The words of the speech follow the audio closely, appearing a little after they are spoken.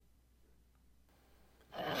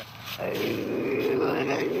Come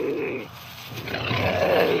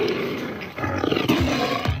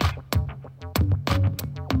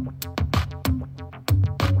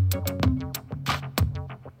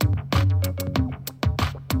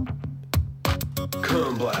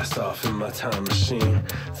blast off in my time machine.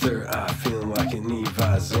 Third eye feeling like an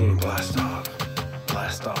Visine. Blast off,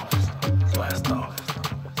 blast off, blast off,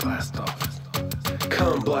 blast off.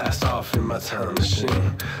 Come blast off in my time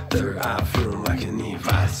machine. Third eye feeling like an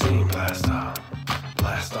Visine. Blast off,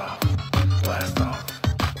 blast off, blast off,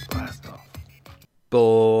 blast off.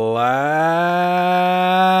 Blast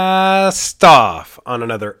off on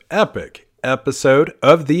another epic episode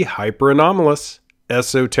of the Hyper Anomalous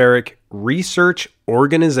Esoteric Research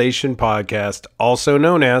Organization podcast, also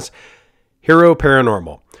known as Hero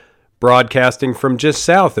Paranormal, broadcasting from just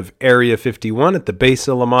south of Area 51 at the base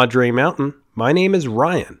of La Madre Mountain. My name is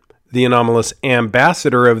Ryan, the anomalous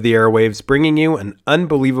ambassador of the airwaves, bringing you an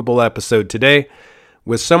unbelievable episode today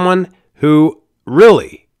with someone who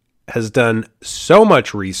really has done so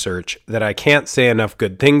much research that I can't say enough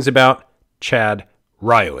good things about, Chad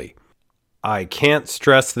Riley. I can't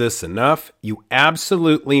stress this enough. You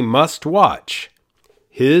absolutely must watch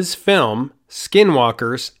his film,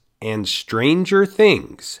 Skinwalkers and Stranger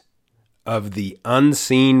Things of the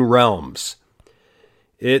Unseen Realms.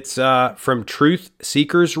 It's from Truth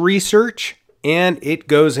Seekers Research, and it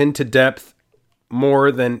goes into depth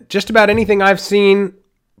more than just about anything I've seen,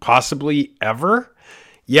 possibly ever.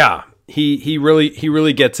 Yeah, he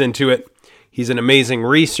really gets into it. He's an amazing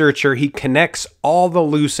researcher. He connects all the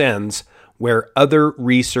loose ends where other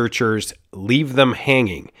researchers leave them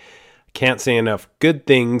hanging. Can't say enough good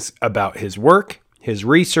things about his work, his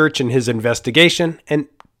research, and his investigation, and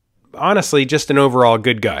honestly, just an overall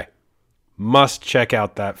good guy. Must check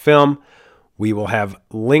out that film. We will have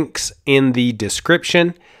links in the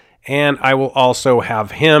description, and I will also have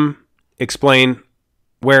him explain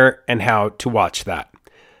where and how to watch that.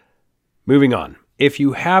 Moving on. If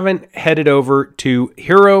you haven't headed over to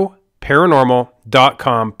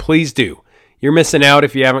heroparanormal.com, please do. You're missing out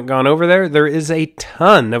if you haven't gone over there. There is a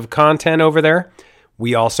ton of content over there.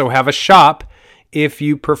 We also have a shop if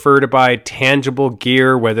you prefer to buy tangible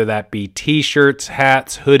gear, whether that be t-shirts,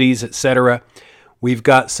 hats, hoodies, etc. We've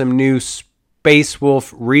got some new Space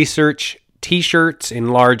Wolf Research t-shirts in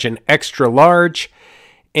large and extra large,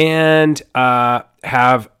 and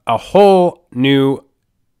have a whole new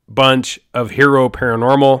bunch of Hero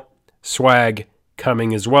Paranormal swag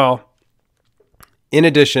coming as well. In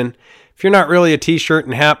addition, if you're not really a t-shirt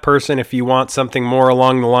and hat person, if you want something more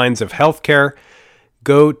along the lines of healthcare,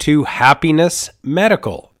 go to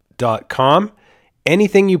happinessmedical.com.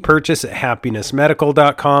 Anything you purchase at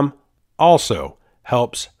happinessmedical.com also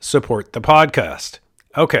helps support the podcast.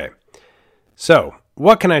 Okay, so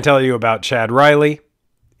what can I tell you about Chad Riley?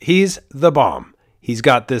 He's the bomb. He's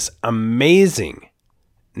got this amazing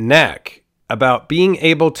knack about being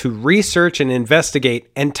able to research and investigate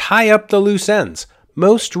and tie up the loose ends.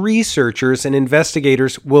 Most researchers and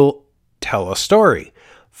investigators will tell a story,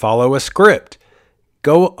 follow a script,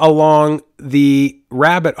 go along the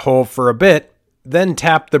rabbit hole for a bit, then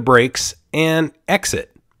tap the brakes and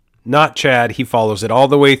exit. Not Chad. He follows it all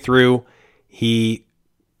the way through. He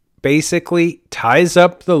basically ties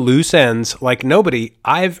up the loose ends like nobody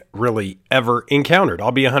I've really ever encountered.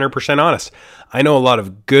 I'll be 100% honest. I know a lot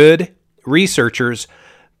of good researchers,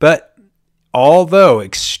 but although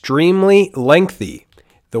extremely lengthy,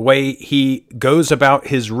 the way he goes about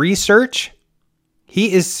his research,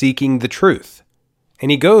 he is seeking the truth. And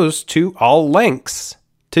he goes to all lengths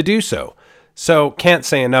to do so. So can't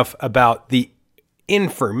say enough about the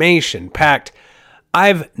information packed.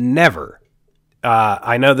 I've never,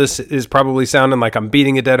 I know this is probably sounding like I'm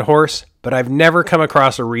beating a dead horse, but I've never come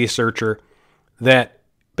across a researcher that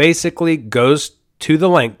basically goes to the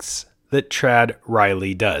lengths that Chad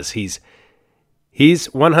Riley does. He's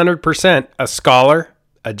 100% a scholar,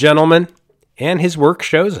 a gentleman, and his work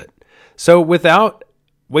shows it. So without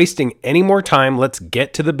wasting any more time, let's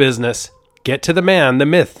get to the business, get to the man, the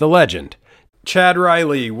myth, the legend. Chad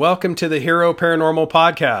Riley, welcome to the Hero Paranormal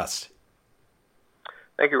podcast.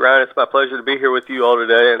 Thank you, Ryan. It's my pleasure to be here with you all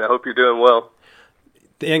today, and I hope you're doing well.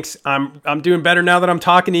 Thanks. I'm doing better now that I'm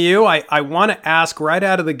talking to you. I want to ask right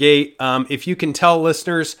out of the gate, if you can tell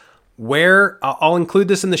listeners where, I'll include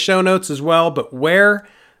this in the show notes as well, but where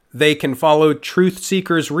they can follow Truth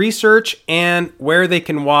Seekers Research and where they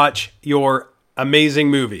can watch your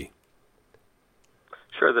amazing movie.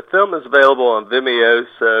 Sure. The film is available on Vimeo,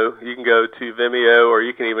 so you can go to Vimeo, or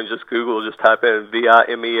you can even just Google, just type in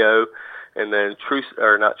Vimeo, and then Truth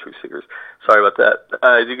Seekers. Sorry about that.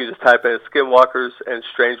 You can just type in Skinwalkers and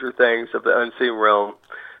Stranger Things of the Unseen Realm.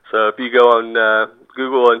 So if you go on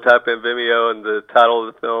Google and type in Vimeo and the title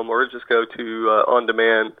of the film, or just go to On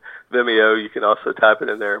Demand Vimeo, you can also type it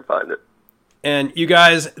in there and find it. And you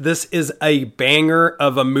guys, this is a banger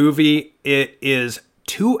of a movie. It is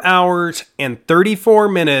 2 hours and 34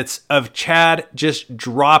 minutes of Chad just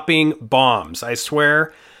dropping bombs. I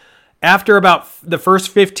swear, after about the first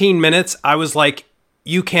 15 minutes, I was like,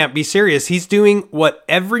 you can't be serious. He's doing what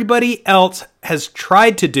everybody else has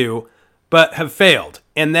tried to do, but have failed.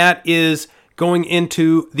 And that is going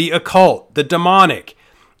into the occult, the demonic,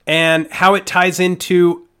 and how it ties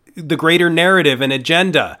into the greater narrative and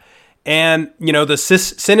agenda. And, you know, the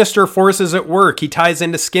sinister forces at work. He ties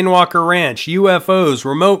into Skinwalker Ranch, UFOs,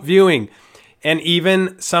 remote viewing, and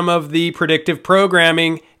even some of the predictive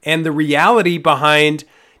programming and the reality behind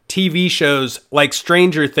TV shows like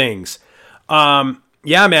Stranger Things.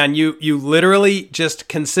 Yeah, man, you literally just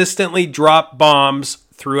consistently drop bombs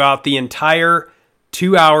throughout the entire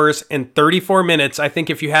 2 hours and 34 minutes. I think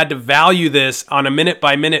if you had to value this on a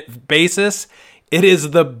minute-by-minute basis, it is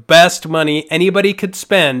the best money anybody could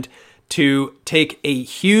spend to take a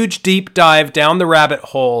huge deep dive down the rabbit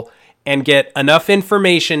hole and get enough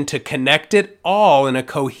information to connect it all in a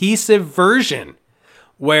cohesive version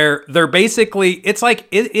where they're basically, it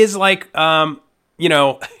is like, you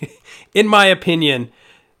know, in my opinion,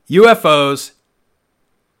 UFOs,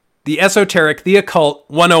 the esoteric, the occult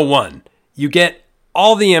 101. You get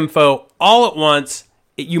all the info all at once.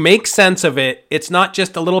 You make sense of it. It's not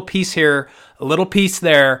just a little piece here, a little piece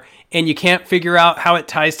there, and you can't figure out how it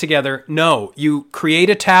ties together. No, you create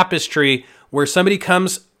a tapestry where somebody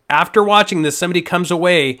comes, after watching this, somebody comes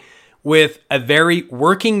away with a very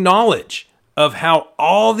working knowledge of how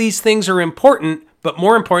all these things are important, but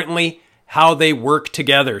more importantly, how they work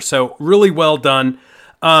together. So really well done.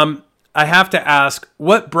 I have to ask,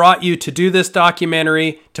 what brought you to do this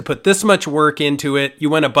documentary, to put this much work into it? You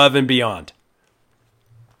went above and beyond.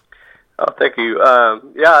 Oh, thank you.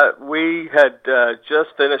 Yeah, we had just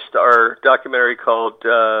finished our documentary called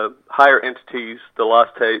Higher Entities, The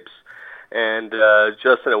Lost Tapes, and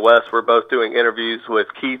Justin and Wes were both doing interviews with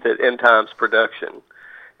Keith at End Times Production.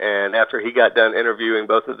 And after he got done interviewing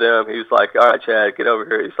both of them, he was like, all right, Chad, get over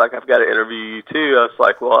here. He's like, I've got to interview you too. I was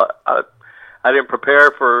like, well, I didn't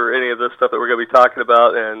prepare for any of this stuff that we're going to be talking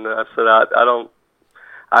about, and I said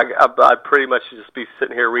I'd pretty much just be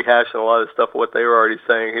sitting here rehashing a lot of the stuff what they were already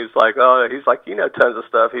saying. He's like, you know tons of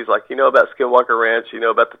stuff. He's like, you know about Skinwalker Ranch, you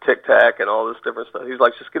know about the Tic Tac and all this different stuff. He's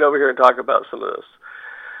like, just get over here and talk about some of this.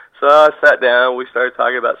 So I sat down. We started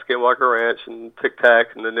talking about Skinwalker Ranch and Tic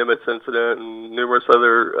Tac and the Nimitz incident and numerous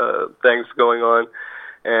other things going on,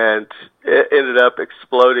 and it ended up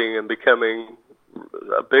exploding and becoming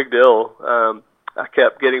a big deal. I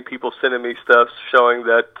kept getting people sending me stuff showing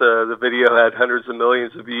that the video had hundreds of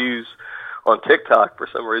millions of views on TikTok for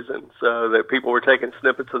some reason, so that people were taking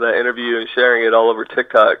snippets of that interview and sharing it all over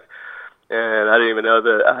TikTok. And I didn't even know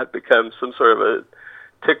that I had become some sort of a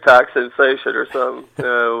TikTok sensation or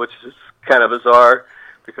something, which is kind of bizarre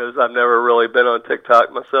because I've never really been on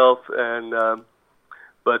TikTok myself. And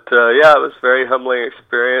But yeah, it was a very humbling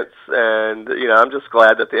experience, and you know, I'm just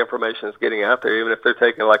glad that the information is getting out there, even if they're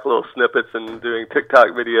taking like little snippets and doing TikTok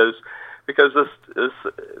videos, because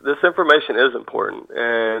this information is important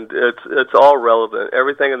and it's all relevant.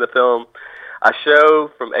 Everything in the film, I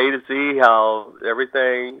show from A to Z how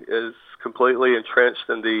everything is completely entrenched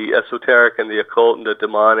in the esoteric and the occult and the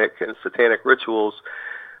demonic and satanic rituals.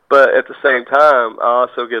 But at the same time, I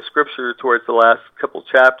also give scripture towards the last couple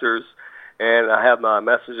chapters. And I have my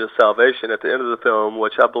message of salvation at the end of the film,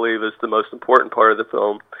 which I believe is the most important part of the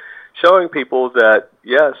film, showing people that,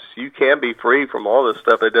 yes, you can be free from all this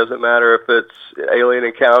stuff. It doesn't matter if it's alien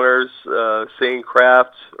encounters, seeing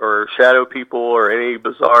crafts, or shadow people, or any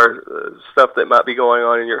bizarre stuff that might be going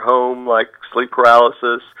on in your home, like sleep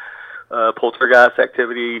paralysis, poltergeist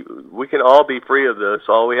activity. We can all be free of this.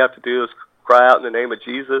 All we have to do is cry out in the name of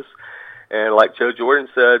Jesus. And like Joe Jordan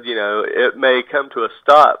said, you know, it may come to a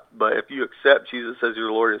stop, but if you accept Jesus as your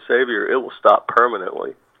Lord and Savior, it will stop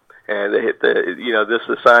permanently. And this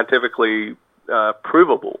is scientifically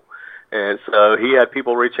provable. And so he had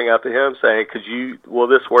people reaching out to him saying, will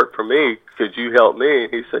this work for me? Could you help me?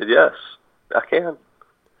 And he said, yes, I can.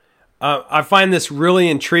 I find this really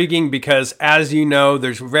intriguing because, as you know,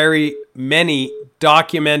 there's very many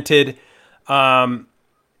documented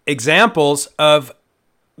examples of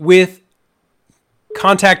with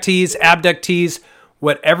contactees, abductees,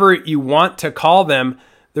 whatever you want to call them,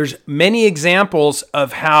 there's many examples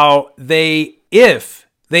of how if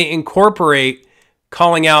they incorporate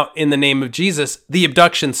calling out in the name of Jesus, the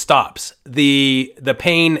abduction stops, the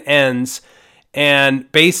pain ends, and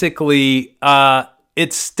basically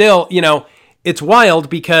it's still, it's wild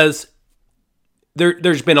because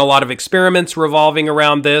there's been a lot of experiments revolving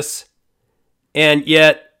around this, and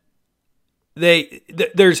yet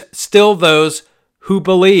there's still those who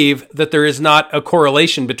believe that there is not a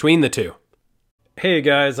correlation between the two. Hey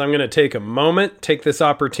guys, I'm going to take this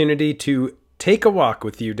opportunity to take a walk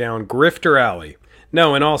with you down Grifter Alley.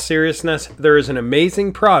 No, in all seriousness, there is an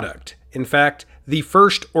amazing product. In fact, the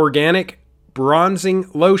first organic bronzing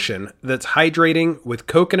lotion that's hydrating with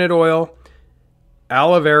coconut oil,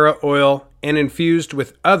 aloe vera oil, and infused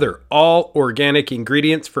with other all organic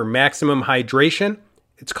ingredients for maximum hydration.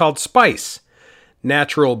 It's called Spice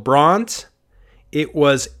Natural Bronze. It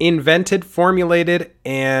was invented, formulated,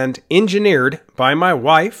 and engineered by my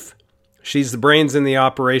wife. She's the brains in the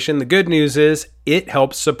operation. The good news is it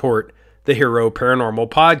helps support the Hero Paranormal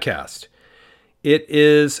podcast. It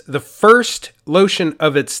is the first lotion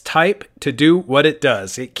of its type to do what it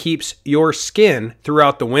does. It keeps your skin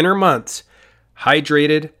throughout the winter months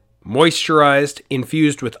hydrated, moisturized,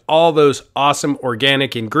 infused with all those awesome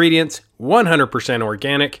organic ingredients, 100%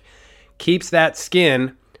 organic, keeps that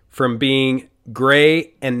skin from being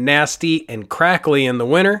gray and nasty and crackly in the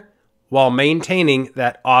winter while maintaining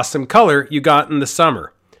that awesome color you got in the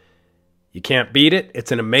summer. You can't beat it.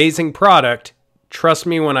 It's an amazing product. Trust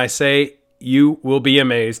me when I say you will be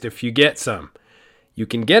amazed if you get some. You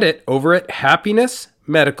can get it over at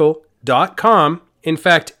happinessmedical.com. In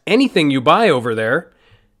fact, anything you buy over there,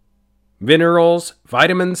 minerals,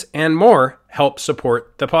 vitamins, and more, help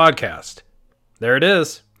support the podcast. There it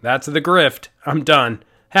is. That's the grift. I'm done.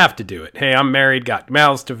 Have to do it. Hey, I'm married, got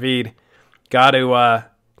mouths to feed. Got to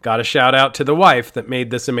shout out to the wife that made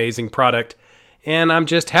this amazing product. And I'm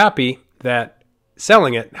just happy that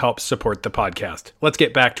selling it helps support the podcast. Let's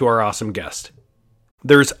get back to our awesome guest.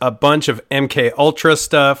 There's a bunch of MK Ultra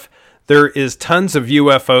stuff. There is tons of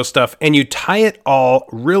UFO stuff, and you tie it all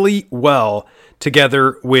really well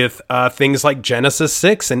together with things like Genesis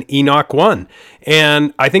 6 and Enoch 1.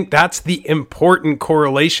 And I think that's the important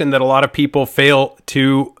correlation that a lot of people fail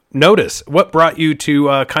to notice. What brought you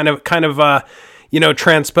to kind of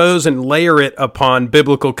transpose and layer it upon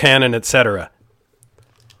biblical canon, etc.?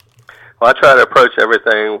 Well, I try to approach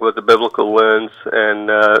everything with the biblical lens, and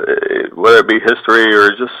whether it be history or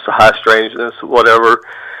just high strangeness, whatever.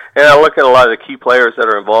 And I look at a lot of the key players that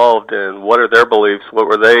are involved and what are their beliefs, what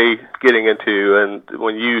were they getting into. And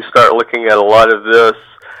when you start looking at a lot of this,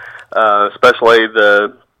 especially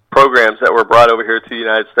the programs that were brought over here to the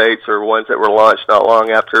United States or ones that were launched not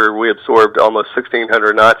long after we absorbed almost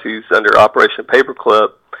 1,600 Nazis under Operation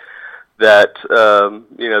Paperclip, that,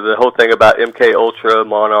 the whole thing about MK Ultra,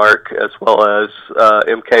 Monarch, as well as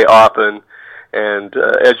MK Oppen, and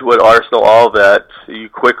Edgewood Arsenal, all of that, you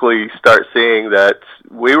quickly start seeing that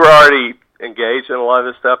we were already engaged in a lot of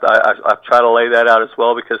this stuff. I try to lay that out as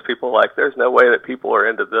well because people are like, there's no way that people are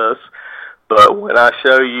into this. But when I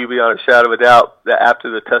show you beyond a shadow of a doubt that after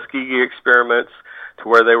the Tuskegee experiments to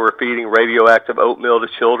where they were feeding radioactive oatmeal to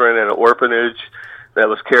children in an orphanage that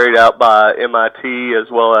was carried out by MIT as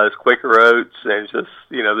well as Quaker Oats and just,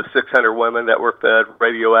 the 600 women that were fed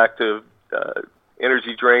radioactive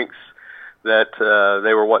energy drinks, that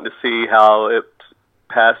they were wanting to see how it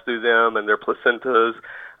passed through them and their placentas.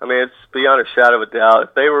 I mean, it's beyond a shadow of a doubt.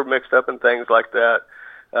 If they were mixed up in things like that,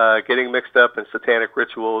 getting mixed up in satanic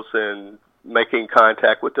rituals and making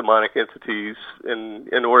contact with demonic entities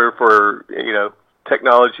in order for,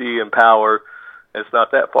 technology and power, it's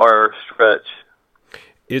not that far a stretch.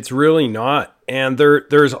 It's really not. And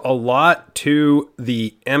there's a lot to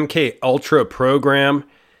the MK Ultra program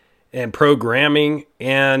and programming,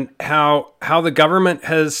 and how the government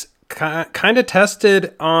has kind of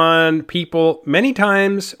tested on people many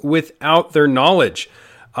times without their knowledge.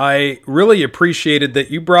 I really appreciated that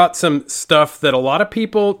you brought some stuff that a lot of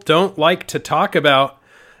people don't like to talk about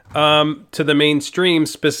to the mainstream,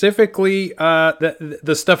 specifically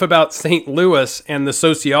the stuff about St. Louis and the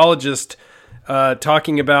sociologist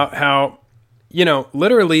talking about how,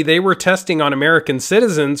 literally they were testing on American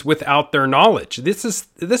citizens without their knowledge. This is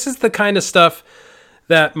the kind of stuff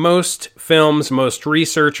that most films, most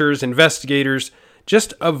researchers, investigators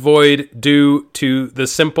just avoid due to the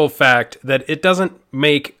simple fact that it doesn't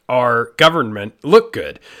make our government look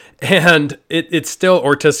good. And it's still,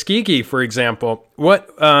 or Tuskegee, for example,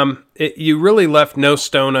 you really left no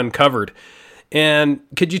stone uncovered. And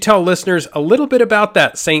could you tell listeners a little bit about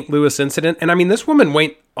that St. Louis incident? And I mean, this woman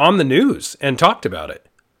went on the news and talked about it.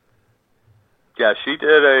 Yeah, she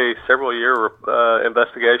did a several-year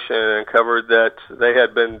investigation and covered that they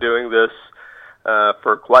had been doing this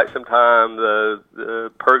for quite some time.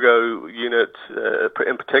 The Pergo unit,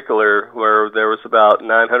 in particular, where there was about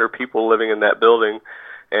 900 people living in that building,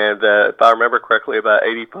 and if I remember correctly, about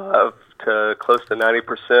 85 to close to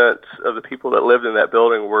 90% of the people that lived in that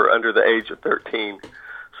building were under the age of 13.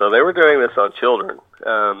 So they were doing this on children,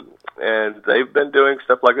 and they've been doing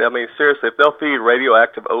stuff like that. I mean, seriously, if they'll feed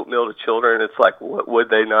radioactive oatmeal to children, it's like, what would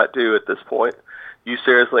they not do at this point? You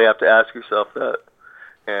seriously have to ask yourself that.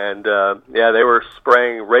 And, they were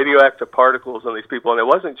spraying radioactive particles on these people. And it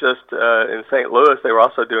wasn't just in St. Louis. They were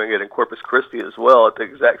also doing it in Corpus Christi as well at the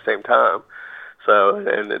exact same time. So,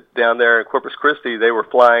 and down there in Corpus Christi, they were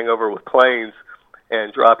flying over with planes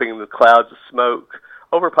and dropping the clouds of smoke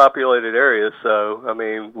over populated areas. So, I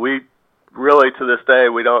mean, we really, to this day,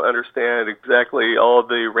 we don't understand exactly all of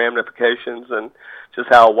the ramifications and just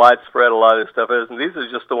how widespread a lot of this stuff is. And these are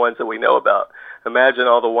just the ones that we know about. Imagine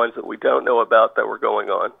all the ones that we don't know about that were going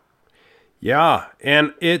on. Yeah,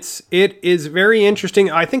 and it is very interesting.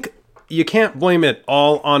 I think you can't blame it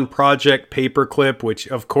all on Project Paperclip, which,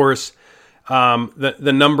 of course,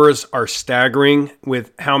 the numbers are staggering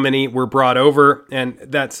with how many were brought over, and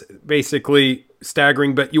that's basically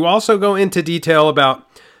staggering. But you also go into detail about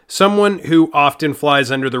someone who often flies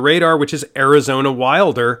under the radar, which is Arizona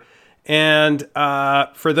Wilder. And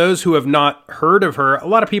for those who have not heard of her, a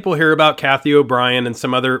lot of people hear about Kathy O'Brien and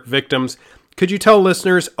some other victims. Could you tell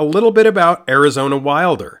listeners a little bit about Arizona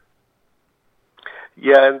Wilder?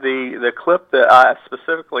 Yeah, and the clip that I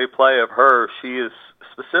specifically play of her, she is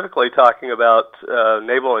specifically talking about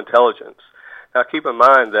naval intelligence. Now, keep in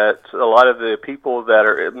mind that a lot of the people that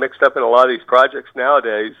are mixed up in a lot of these projects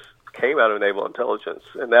nowadays came out of naval intelligence,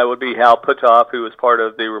 and that would be Hal Puthoff, who was part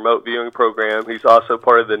of the remote viewing program. He's also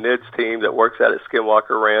part of the NIDS team that works out at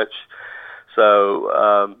Skinwalker Ranch.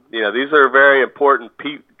 So, these are very important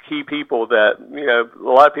key people that, a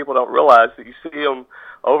lot of people don't realize that you see them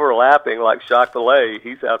overlapping, like Jacques Vallée.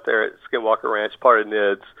 He's out there at Skinwalker Ranch, part of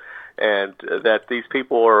NIDS, and that these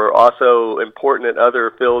people are also important in other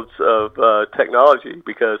fields of technology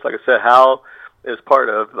because, like I said, Hal is part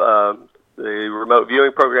of the remote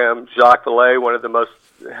viewing program. Jacques Vallée, one of the most,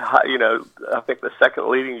 I think the second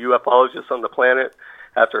leading ufologist on the planet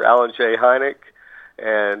after Alan J. Hynek.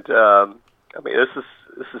 And, this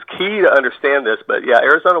is key to understand this. But, yeah,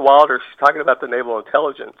 Arizona Wilder, she's talking about the naval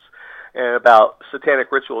intelligence and about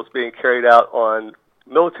satanic rituals being carried out on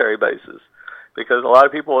military bases. Because a lot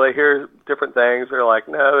of people, they hear different things. They're like,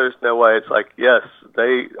 no, there's no way. It's like, yes,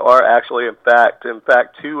 they are actually, in fact,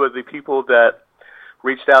 two of the people that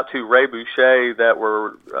reached out to Ray Boucher that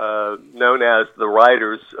were known as the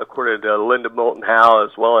writers, according to Linda Moulton Howe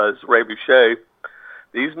as well as Ray Boucher.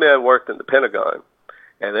 These men worked in the Pentagon,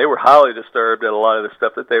 and they were highly disturbed at a lot of the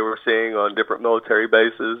stuff that they were seeing on different military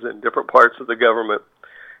bases and different parts of the government.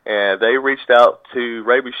 And they reached out to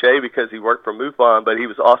Ray Boucher because he worked for MUFON, but he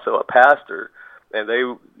was also a pastor. And they,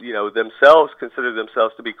 themselves considered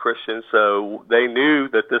themselves to be Christians, so they knew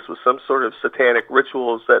that this was some sort of satanic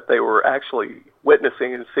rituals that they were actually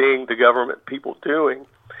witnessing and seeing the government people doing,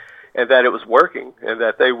 and that it was working, and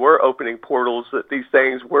that they were opening portals, that these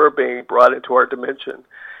things were being brought into our dimension,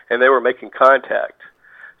 and they were making contact.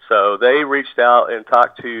 So they reached out and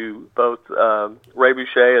talked to both Ray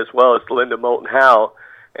Boucher as well as Linda Moulton Howe,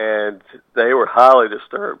 and they were highly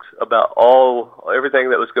disturbed about everything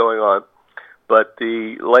that was going on. But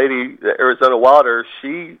the lady, Arizona Wilder,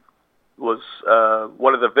 she was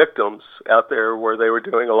one of the victims out there where they were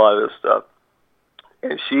doing a lot of this stuff.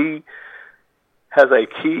 And she has a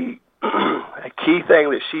key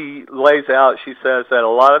thing that she lays out. She says that a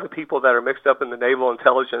lot of the people that are mixed up in the naval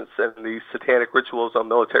intelligence and these satanic rituals on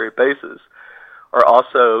military bases are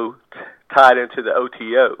also tied into the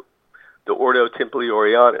OTO, the Ordo Templi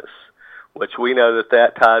Orionis, which we know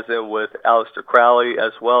that ties in with Aleister Crowley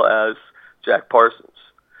as well as Jack Parsons,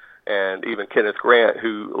 and even Kenneth Grant,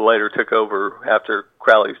 who later took over after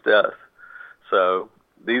Crowley's death. So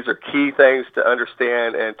these are key things to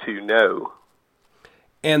understand and to know.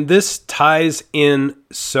 And this ties in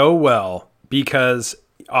so well because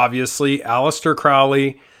obviously Aleister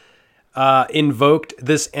Crowley invoked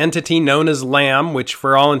this entity known as Lamb, which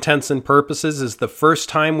for all intents and purposes is the first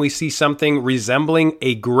time we see something resembling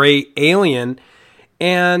a gray alien.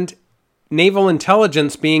 And naval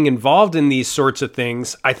intelligence being involved in these sorts of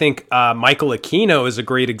things, I think Michael Aquino is a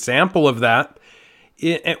great example of that,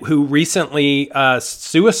 who recently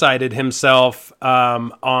suicided himself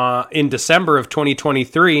in December of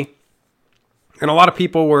 2023. And a lot of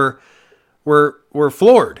people were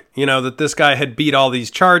floored, that this guy had beat all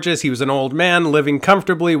these charges. He was an old man living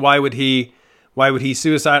comfortably. Why would he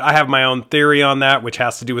suicide? I have my own theory on that, which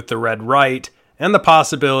has to do with the red right and the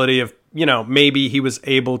possibility of maybe he was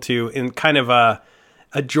able to, in kind of a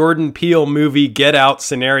Jordan Peele movie Get Out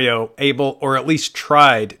scenario, able, or at least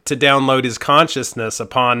tried to download his consciousness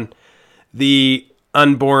upon the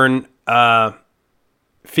unborn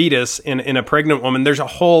fetus in a pregnant woman. There's a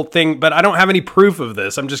whole thing, but I don't have any proof of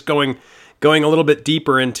this. I'm just going a little bit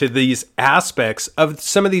deeper into these aspects of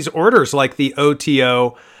some of these orders, like the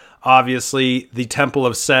OTO, obviously the Temple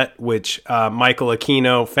of Set, which Michael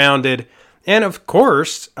Aquino founded, and of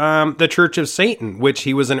course the Church of Satan, which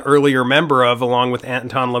he was an earlier member of along with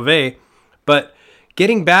Anton LaVey. But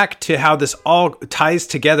getting back to how this all ties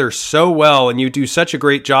together so well, and you do such a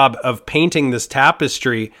great job of painting this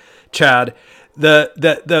tapestry, Chad,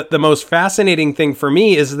 the most fascinating thing for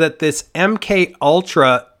me is that this MK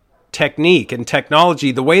Ultra technique and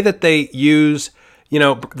technology, the way that they use,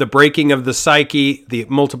 the breaking of the psyche, the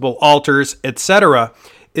multiple altars, etc.,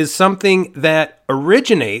 is something that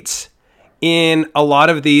originates in a lot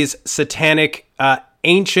of these satanic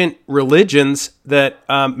ancient religions that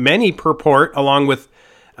many purport, along with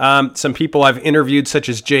some people I've interviewed, such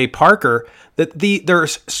as Jay Parker, that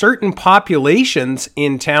there's certain populations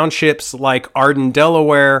in townships like Arden,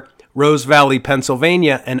 Delaware, Rose Valley,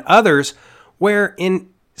 Pennsylvania, and others, where in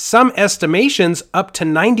some estimations, up to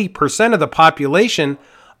 90% of the population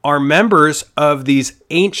are members of these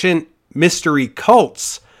ancient mystery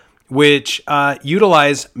cults, which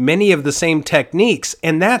utilize many of the same techniques.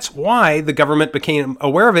 And that's why the government became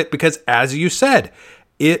aware of it, because, as you said,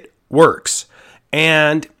 it works.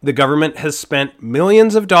 And the government has spent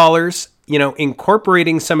millions of dollars,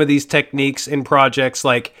 incorporating some of these techniques in projects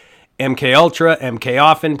like MK Ultra, MK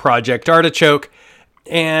Often, Project Artichoke.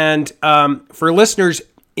 And for listeners,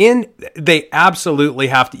 they absolutely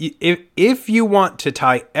have to, if you want to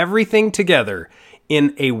tie everything together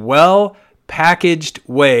in a well-packaged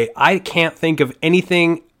way, I can't think of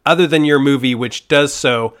anything other than your movie, which does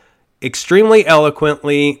so extremely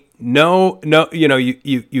eloquently.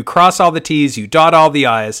 You cross all the T's, you dot all the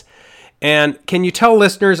I's. And can you tell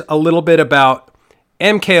listeners a little bit about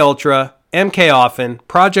MK Ultra, MK Often,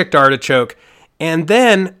 Project Artichoke, and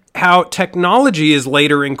then how technology is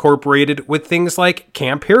later incorporated with things like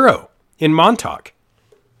Camp Hero in Montauk?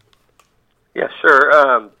 Yeah,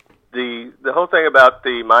 sure. The whole thing about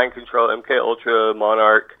the mind control, MK Ultra,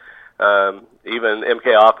 Monarch, even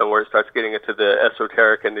MK Often, where it starts getting into the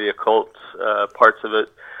esoteric and the occult parts of it,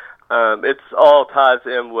 it's all ties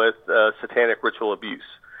in with satanic ritual abuse.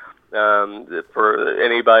 For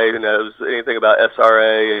anybody who knows anything about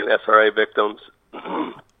SRA and SRA victims,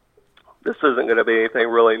 this isn't going to be anything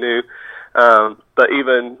really new. But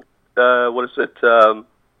even, Russ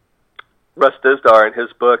Dizdar in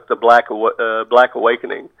his book, The Black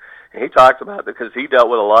Awakening, and he talks about it because he dealt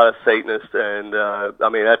with a lot of Satanists, and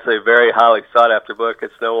that's a very highly sought-after book.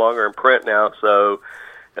 It's no longer in print now, so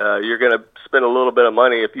you're going to spend a little bit of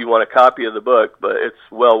money if you want a copy of the book, but it's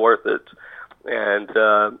well worth it. And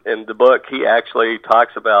in the book, he actually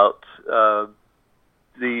talks about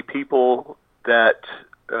the people that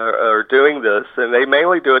are doing this, and they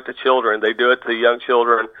mainly do it to children. They do it to young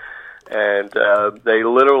children, and they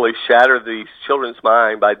literally shatter these children's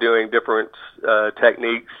mind by doing different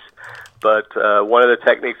techniques. But one of the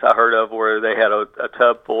techniques I heard of where they had a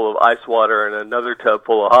tub full of ice water and another tub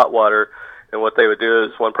full of hot water, and what they would do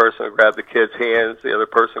is one person would grab the kid's hands, the other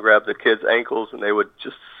person would grab the kid's ankles, and they would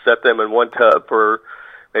just set them in one tub for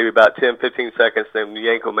maybe about 10, 15 seconds, then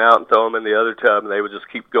yank them out and throw them in the other tub, and they would just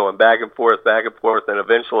keep going back and forth, and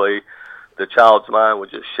eventually the child's mind would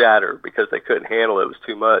just shatter because they couldn't handle it. It was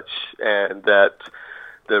too much. And that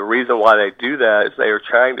the reason why they do that is they are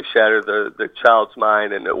trying to shatter the child's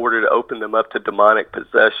mind in order to open them up to demonic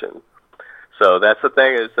possession. So that's the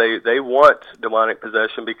thing, is they want demonic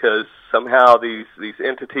possession because somehow these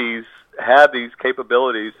entities have these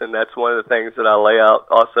capabilities, and that's one of the things that I lay out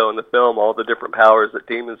also in the film, all the different powers that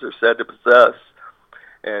demons are said to possess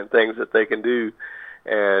and things that they can do.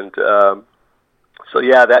 And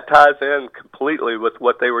that ties in completely with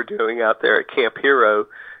what they were doing out there at Camp Hero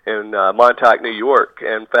in Montauk, New York.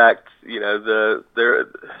 In fact, there's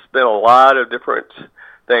been a lot of different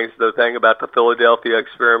things. The thing about the Philadelphia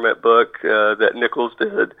Experiment book that Nichols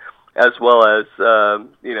did, as well as,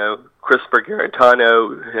 Christopher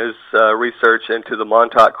Garantano, his research into the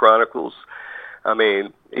Montauk Chronicles. I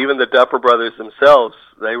mean, even the Duffer Brothers themselves,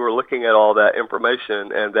 they were looking at all that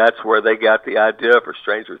information, and that's where they got the idea for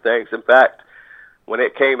Stranger Things. In fact, when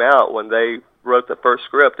it came out, when they wrote the first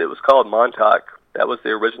script, it was called Montauk. That was the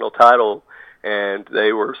original title, and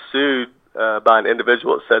they were sued by an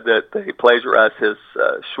individual that said that they plagiarized his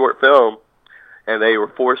short film, and they were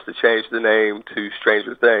forced to change the name to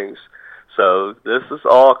Stranger Things. So this is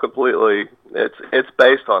all completely, it's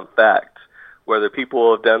based on fact. Whether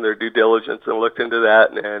people have done their due diligence and looked into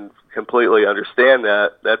that and completely understand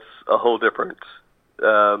that, that's a whole different,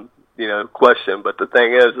 question. But the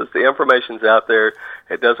thing is the information's out there.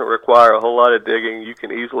 It doesn't require a whole lot of digging. You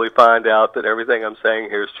can easily find out that everything I'm saying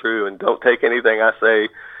here is true, and don't take anything I say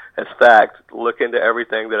as fact. Look into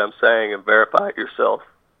everything that I'm saying and verify it yourself.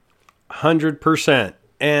 100%.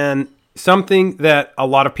 And something that a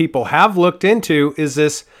lot of people have looked into is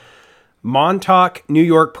this Montauk, New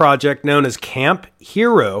York project known as Camp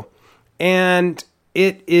Hero. And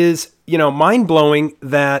it is, mind-blowing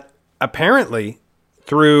that apparently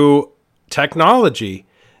through technology,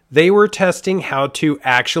 they were testing how to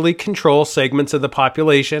actually control segments of the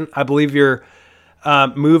population. I believe your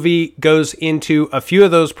movie goes into a few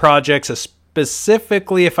of those projects,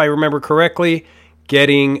 specifically, if I remember correctly,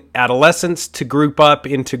 getting adolescents to group up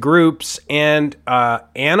into groups and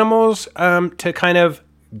animals to kind of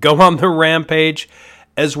go on the rampage,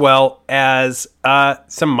 as well as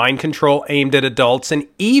some mind control aimed at adults and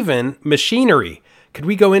even machinery. Could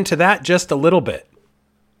we go into that just a little bit?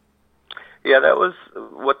 Yeah, that was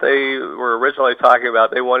what they were originally talking about.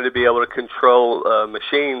 They wanted to be able to control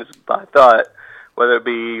machines by thought, whether it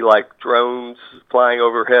be like drones flying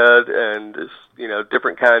overhead and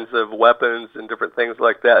different kinds of weapons and different things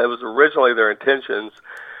like that. It was originally their intentions,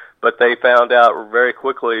 but they found out very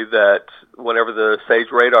quickly that whenever the Sage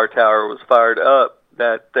radar tower was fired up,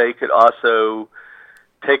 that they could also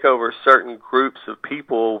take over certain groups of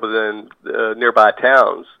people within nearby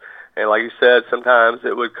towns. And like you said, sometimes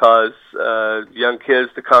it would cause young kids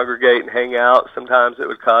to congregate and hang out. Sometimes it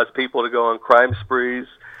would cause people to go on crime sprees,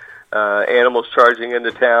 animals charging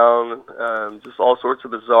into town, just all sorts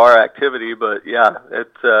of bizarre activity. But yeah,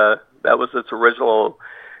 that was its original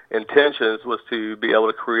intentions, was to be able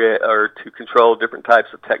to create or to control different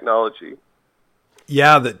types of technology.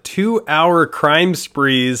 Yeah, the 2-hour crime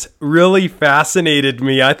sprees really fascinated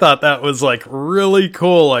me. I thought that was like really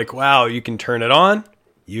cool. Like, wow, you can turn it on,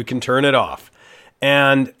 you can turn it off.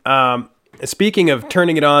 And speaking of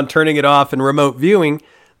turning it on, turning it off, and remote viewing,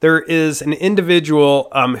 there is an individual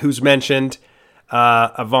who's mentioned,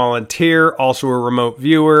 a volunteer, also a remote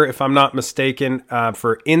viewer, if I'm not mistaken,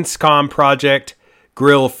 for INSCOM Project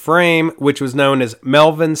Grill Frame, which was known as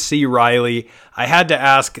Melvin C. Riley. I had to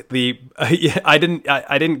ask I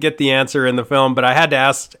didn't get the answer in the film, but I had to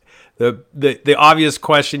ask the obvious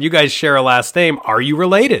question. You guys share a last name. Are you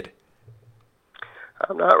related?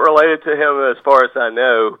 I'm not related to him as far as I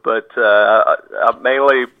know, but I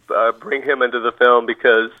mainly bring him into the film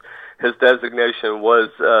because his designation was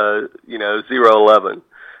 011,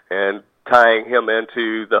 and tying him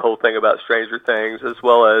into the whole thing about Stranger Things, as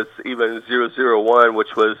well as even 001,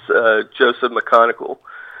 which was Joseph McConaughey,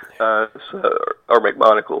 or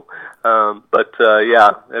McMonagle.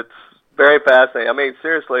 Yeah, it's very fascinating. I mean,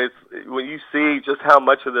 seriously, it's when you see just how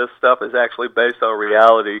much of this stuff is actually based on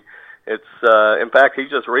reality. It's in fact, he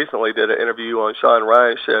just recently did an interview on Sean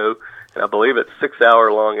Ryan's show, and I believe it's a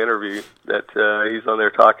 6-hour long interview that he's on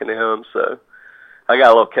there talking to him. So I got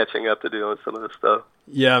a little catching up to do on some of this stuff.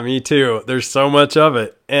 Yeah, me too. There's so much of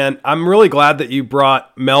it. And I'm really glad that you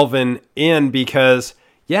brought Melvin in because,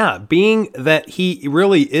 yeah, being that he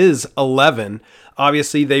really is 11,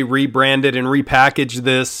 obviously they rebranded and repackaged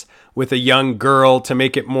this with a young girl to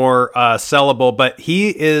make it more sellable. But he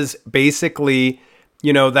is basically,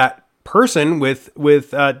 that person with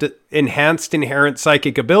enhanced inherent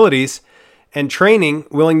psychic abilities and training,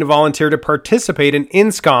 willing to volunteer to participate in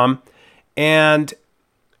INSCOM. And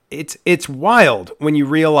it's wild when you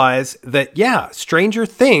realize that, yeah, Stranger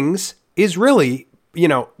Things is really,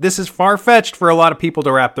 this is far-fetched for a lot of people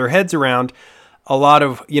to wrap their heads around. A lot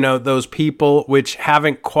of, those people which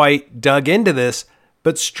haven't quite dug into this,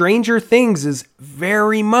 but Stranger Things is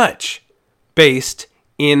very much based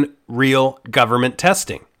in real government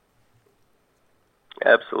testing.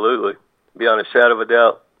 Absolutely. Beyond a shadow of a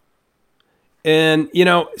doubt. And,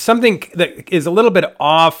 something that is a little bit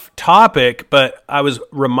off topic, but I was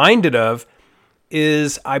reminded of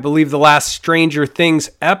is, I believe, the last Stranger Things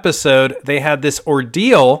episode. They had this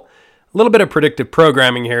ordeal, a little bit of predictive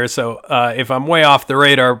programming here, so if I'm way off the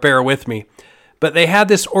radar, bear with me. But they had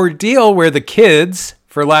this ordeal where the kids,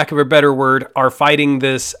 for lack of a better word, are fighting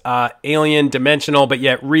this alien, dimensional, but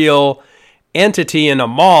yet real entity in a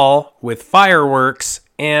mall with fireworks.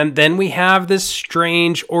 And then we have this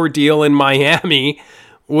strange ordeal in Miami,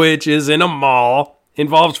 which is in a mall,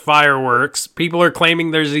 involves fireworks. People are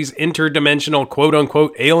claiming there's these interdimensional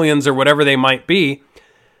quote-unquote aliens or whatever they might be.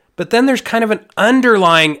 But then there's kind of an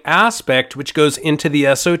underlying aspect which goes into the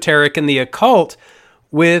esoteric and the occult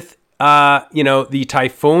with the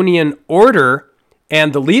Typhonian order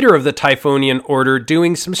and the leader of the Typhonian order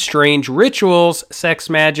doing some strange rituals, sex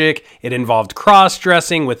magic. It involved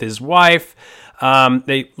cross-dressing with his wife.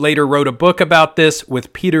 They later wrote a book about this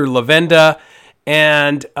with Peter Levenda,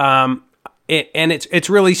 and it's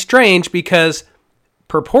really strange because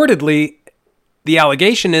purportedly the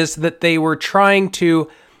allegation is that they were trying to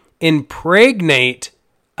impregnate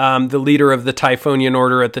the leader of the Typhonian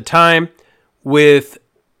order at the time with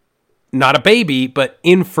not a baby, but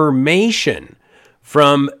information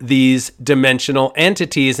from these dimensional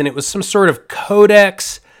entities. And it was some sort of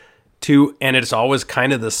codex and it's always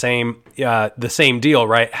kind of the same deal,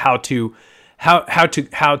 right? How to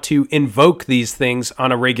invoke these things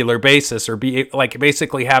on a regular basis, or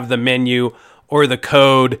basically have the menu or the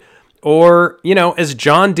code, or, as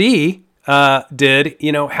John Dee did,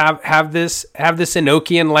 have this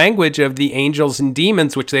Enochian language of the angels and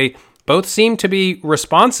demons, which they both seem to be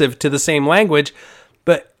responsive to the same language.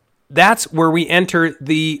 But that's where we enter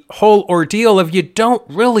the whole ordeal of you don't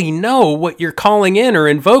really know what you're calling in or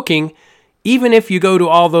invoking, even if you go to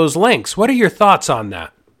all those lengths. What are your thoughts on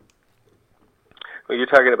that? Well, you're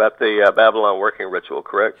talking about the Babylon working ritual,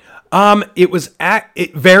 correct? It was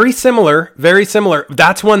very similar, very similar.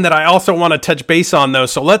 That's one that I also want to touch base on, though.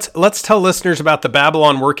 So let's tell listeners about the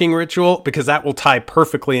Babylon working ritual, because that will tie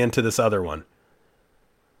perfectly into this other one.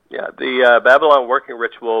 Yeah, the Babylon working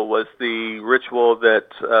ritual was the ritual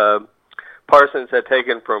that Parsons had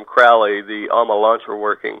taken from Crowley, the Alma Lantra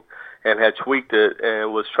working, and had tweaked it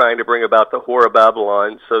and was trying to bring about the Whore of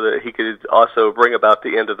Babylon so that he could also bring about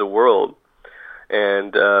the end of the world.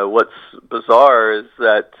 And what's bizarre is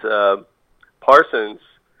that Parsons,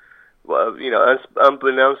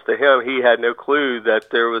 unbeknownst to him, he had no clue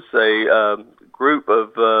that there was a group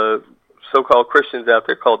of so-called Christians out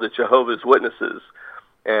there called the Jehovah's Witnesses.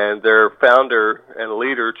 And their founder and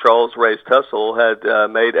leader, Charles Race Tussle, had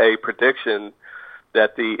made a prediction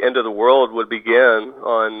that the end of the world would begin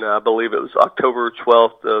on, I believe it was October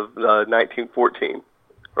 12th of 1914,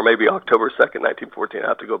 or maybe October 2nd, 1914. I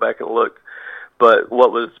have to go back and look. But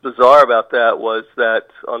what was bizarre about that was that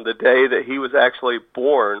on the day that he was actually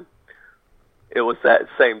born, it was that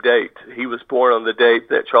same date. He was born on the date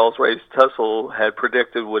that Charles Race Tussle had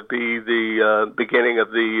predicted would be the beginning of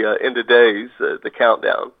the end of days, the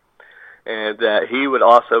countdown. And that he would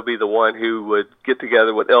also be the one who would get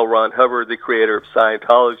together with L. Ron Hubbard, the creator of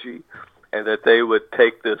Scientology, and that they would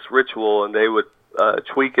take this ritual and they would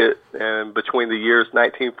tweak it. And between the years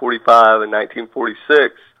 1945 and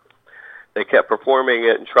 1946, they kept performing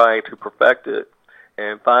it and trying to perfect it.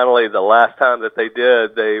 And finally, the last time that they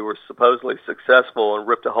did, they were supposedly successful and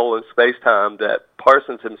ripped a hole in space-time that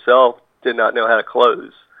Parsons himself did not know how to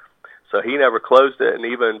close. So he never closed it. And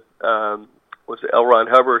even L. Ron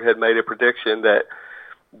Hubbard had made a prediction that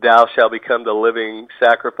thou shall become the living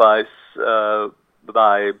sacrifice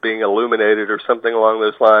by being illuminated or something along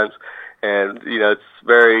those lines. And, it's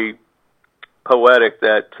very poetic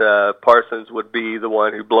that Parsons would be the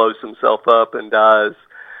one who blows himself up and dies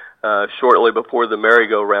shortly before the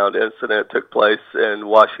merry-go-round incident took place in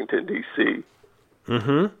Washington, D.C.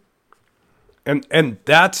 Mm-hmm. And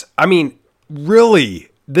that's, really,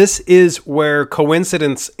 this is where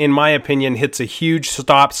coincidence, in my opinion, hits a huge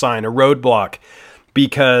stop sign, a roadblock,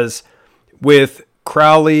 because with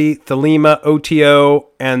Crowley, Thelema, OTO,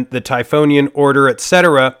 and the Typhonian Order,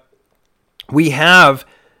 etc., we have,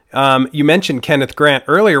 you mentioned Kenneth Grant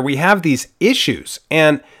earlier, we have these issues,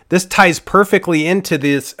 and this ties perfectly into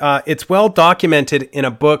this. It's well documented in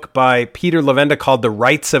a book by Peter Levenda called The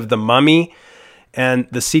Rites of the Mummy and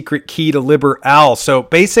The Secret Key to Liber Al. So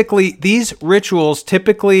basically, these rituals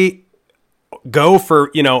typically go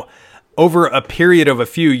for, over a period of a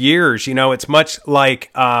few years. It's much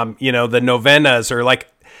like, the novenas, or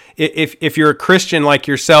like if you're a Christian like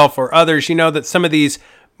yourself or others, that some of these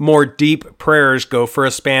more deep prayers go for a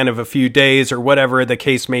span of a few days, or whatever the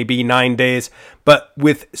case may be, 9 days. But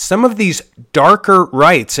with some of these darker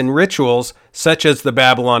rites and rituals, such as the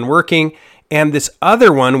Babylon working, and this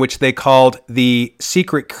other one, which they called the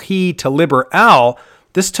Secret Key to Liber Al,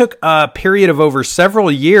 this took a period of over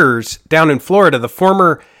several years down in Florida. The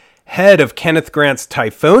former head of Kenneth Grant's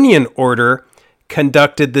Typhonian Order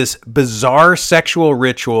conducted this bizarre sexual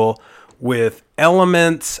ritual with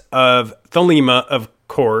elements of Thelema, of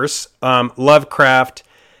course, Lovecraft,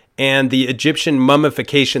 and the Egyptian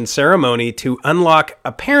mummification ceremony to unlock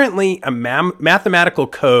apparently a mathematical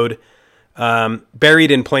code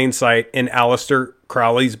buried in plain sight in Aleister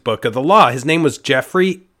Crowley's Book of the Law. His name was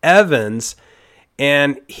Jeffrey Evans,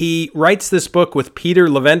 and he writes this book with Peter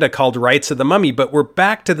Levenda called Rites of the Mummy. But we're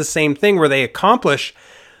back to the same thing where they accomplish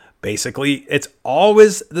basically it's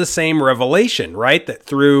always the same revelation, right? That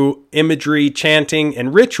through imagery, chanting,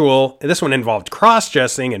 and ritual, and this one involved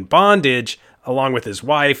cross-dressing and bondage along with his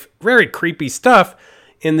wife, very creepy stuff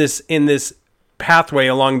in this pathway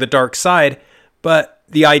along the dark side. But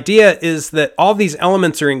the idea is that all these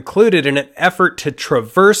elements are included in an effort to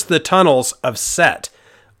traverse the tunnels of Set,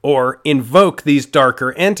 or invoke these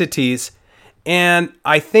darker entities. And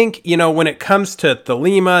I think, when it comes to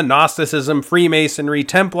Thelema, Gnosticism, Freemasonry,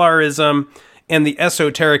 Templarism, and the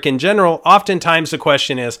esoteric in general, oftentimes the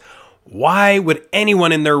question is, why would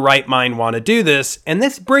anyone in their right mind want to do this? And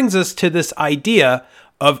this brings us to this idea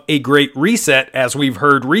of a great reset, as we've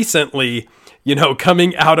heard recently,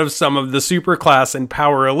 coming out of some of the superclass and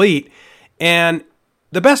power elite. And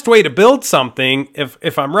the best way to build something,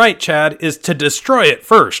 if I'm right, Chad, is to destroy it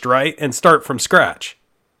first, right? And start from scratch.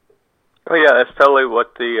 Oh, yeah, that's totally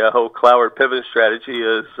what the whole Cloward pivot strategy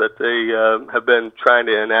is that they have been trying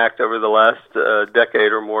to enact over the last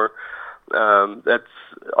decade or more. That's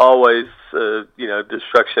always,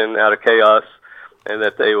 destruction out of chaos, and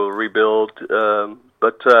that they will rebuild.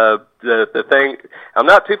 But the thing, I'm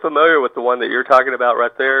not too familiar with the one that you're talking about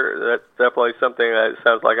right there. That's definitely something that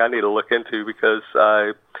sounds like I need to look into, because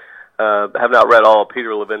I have not read all of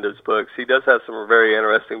Peter Levenda's books. He does have some very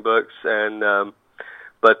interesting books, and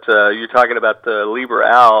but you're talking about the Liber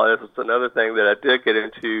Al. That's another thing that I did get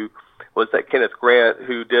into, was that Kenneth Grant,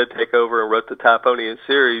 who did take over and wrote the Typhonian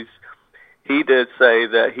series, he did say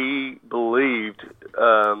that he believed,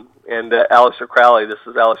 and that Aleister Crowley, this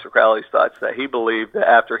is Aleister Crowley's thoughts, that he believed that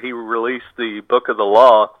after he released the Book of the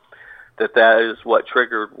Law, that is what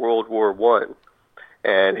triggered World War I.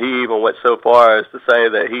 And he even went so far as to say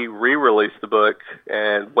that he re-released the book,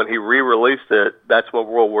 and when he re-released it, that's when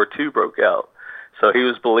World War II broke out. So he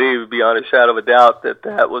was believed beyond a shadow of a doubt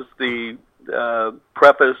that was the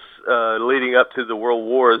preface leading up to the World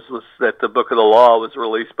Wars, was that the Book of the Law was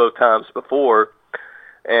released both times before.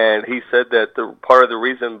 And he said that the part of the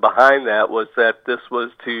reason behind that was that this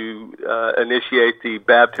was to initiate the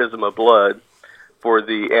baptism of blood for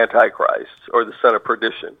the Antichrist, or the son of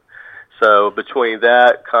perdition. So between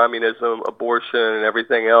that, communism, abortion, and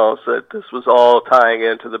everything else, that this was all tying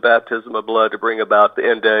into the baptism of blood to bring about the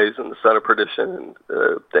end days and the son of perdition and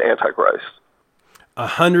the Antichrist.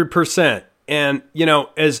 100%. And,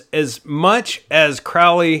 as much as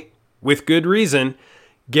Crowley, with good reason,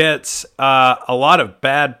 gets a lot of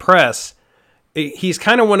bad press, he's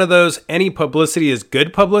kind of one of those any publicity is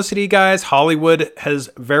good publicity guys. Hollywood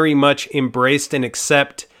has very much embraced and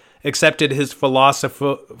accepted his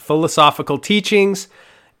philosophical teachings.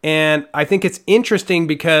 And I think it's interesting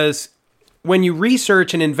because when you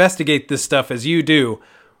research and investigate this stuff as you do,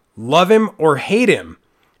 love him or hate him,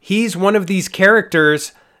 he's one of these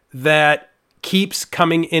characters that keeps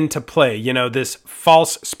coming into play. This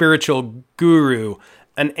false spiritual guru,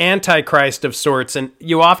 an antichrist of sorts. And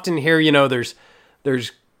you often hear,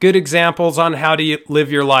 there's good examples on how to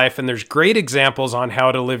live your life, and there's great examples on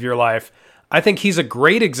how to live your life. I think he's a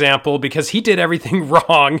great example because he did everything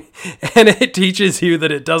wrong, and it teaches you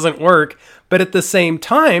that it doesn't work. But at the same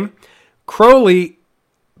time, Crowley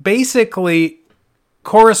basically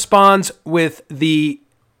corresponds with the,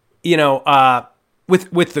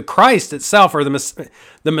 with the Christ itself, or the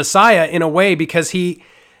Messiah, in a way, because he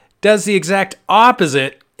does the exact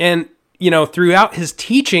opposite. And, throughout his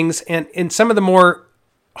teachings and in some of the more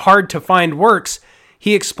hard to find works,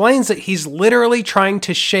 he explains that he's literally trying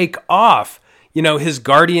to shake off, his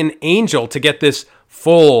guardian angel to get this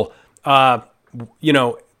full,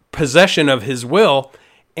 possession of his will.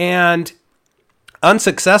 And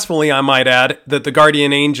unsuccessfully, I might add, that the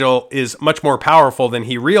guardian angel is much more powerful than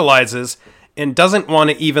he realizes and doesn't want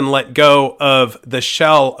to even let go of the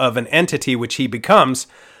shell of an entity which he becomes.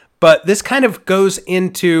 But this kind of goes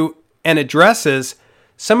into and addresses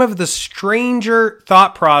some of the stranger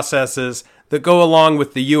thought processes that go along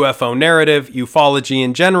with the UFO narrative, ufology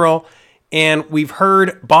in general. And we've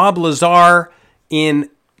heard Bob Lazar in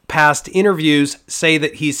past interviews say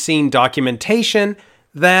that he's seen documentation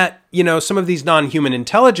that, some of these non-human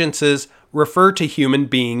intelligences refer to human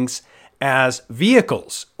beings as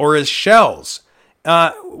vehicles or as shells.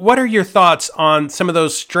 What are your thoughts on some of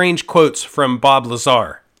those strange quotes from Bob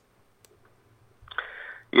Lazar?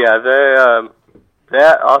 Yeah,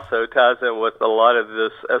 that also ties in with a lot of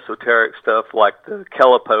this esoteric stuff, like the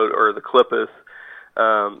Kellipote or the Klippeth,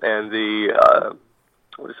 and the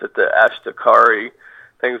the Ashtakari,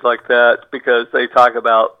 things like that, because they talk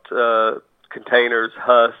about containers,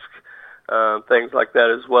 husk, things like that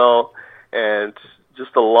as well. And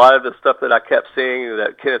just a lot of the stuff that I kept seeing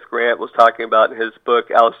that Kenneth Grant was talking about in his book,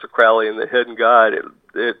 Aleister Crowley and the Hidden God, it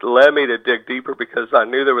it led me to dig deeper because I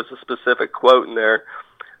knew there was a specific quote in there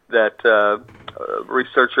that a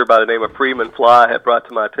researcher by the name of Freeman Fly had brought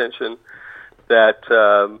to my attention, that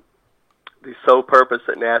the sole purpose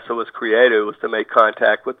that NASA was created was to make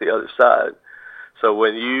contact with the other side. So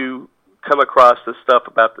when you come across the stuff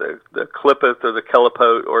about the Qliphoth or the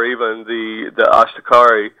Kelipot or even the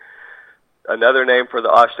Ashtakari, another name for the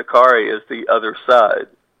Ashtakari is the other side.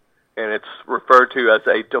 And it's referred to as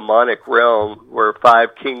a demonic realm where 5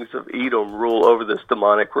 kings of Edom rule over this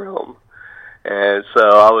demonic realm. And so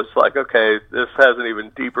I was like, okay, this has an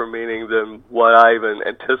even deeper meaning than what I even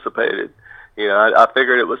anticipated. You know, I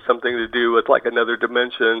figured it was something to do with like another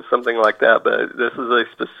dimension, something like that, but this is a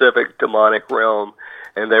specific demonic realm.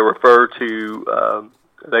 And they refer to,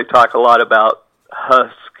 they talk a lot about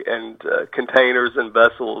husk and containers and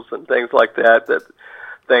vessels and things like that, that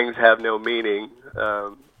things have no meaning.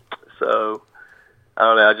 So, I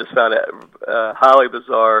don't know, I just found it highly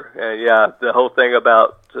bizarre. And yeah, the whole thing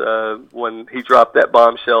about when he dropped that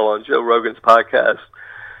bombshell on Joe Rogan's podcast,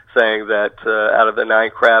 saying that out of the 9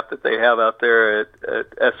 craft that they have out there at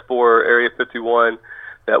S4 Area 51,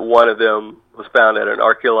 that one of them was found at an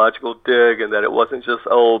archaeological dig, and that it wasn't just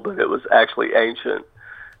old, but it was actually ancient.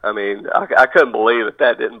 I mean, I couldn't believe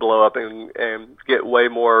that didn't blow up and get way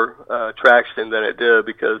more traction than it did,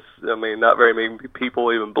 because, I mean, not very many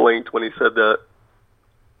people even blinked when he said that.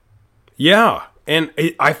 Yeah, and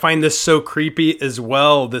I find this so creepy as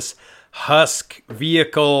well, this husk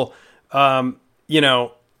vehicle,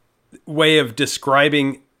 way of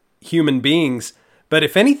describing human beings. But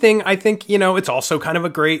if anything, I think, it's also kind of a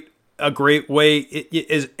great way,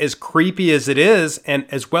 as creepy as it is, and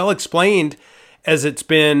as well explained as it's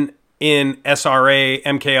been in SRA,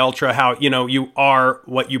 MK Ultra, how, you are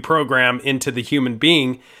what you program into the human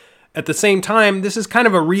being. At the same time, this is kind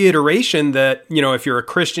of a reiteration that, if you're a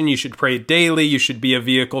Christian, you should pray daily, you should be a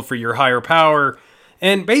vehicle for your higher power,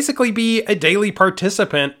 and basically be a daily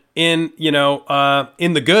participant in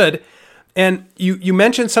the good. And you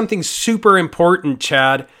mentioned something super important,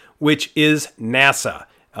 Chad, which is NASA.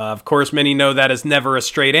 Of course, many know that is never a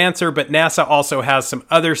straight answer, but NASA also has some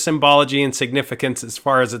other symbology and significance as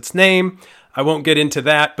far as its name. I won't get into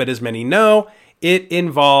that, but as many know, it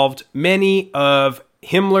involved many of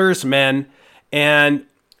Himmler's men. And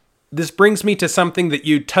this brings me to something that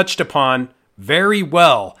you touched upon very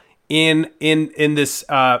well in this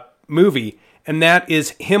movie, and that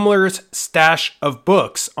is Himmler's stash of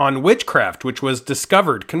books on witchcraft, which was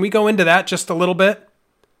discovered. Can we go into that just a little bit?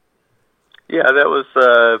 Yeah, that was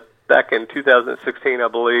back in 2016, I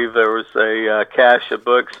believe. There was a cache of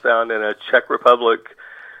books found in a Czech Republic,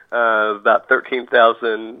 about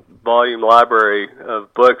 13,000 volume library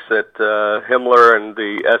of books that Himmler and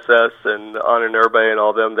the SS and Ahnenerbe and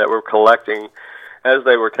all them that were collecting as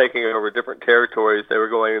they were taking over different territories. They were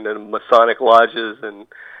going into Masonic lodges and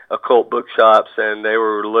occult bookshops, and they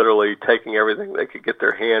were literally taking everything they could get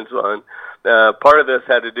their hands on. Part of this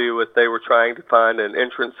had to do with they were trying to find an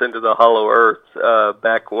entrance into the Hollow Earth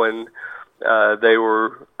back when they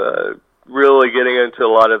were really getting into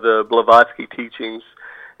a lot of the Blavatsky teachings.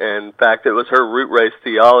 And in fact, it was her root race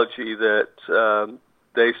theology that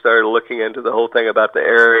they started looking into the whole thing about the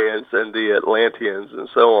Aryans and the Atlanteans and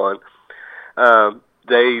so on.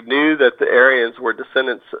 They knew that the Aryans were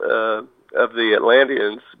descendants of the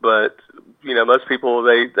Atlanteans, but most people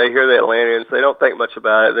they hear the Atlanteans, they don't think much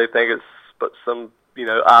about it. They think it's some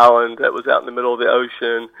island that was out in the middle of the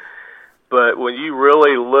ocean. But when you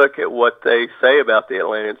really look at what they say about the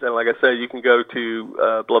Atlanteans, and like I said, you can go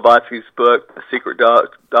to Blavatsky's book, The Secret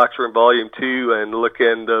Doctrine, Volume 2, and look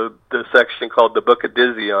in the section called the Book of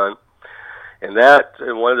Dizion. And that,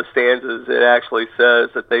 in one of the stanzas, it actually says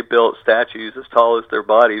that they built statues as tall as their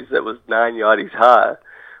bodies that was 9 yardis high.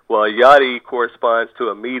 Well, a yardie corresponds to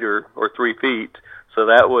a meter or 3 feet, so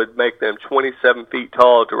that would make them 27 feet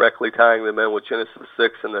tall, directly tying them in with Genesis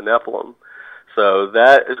 6 and the Nephilim. So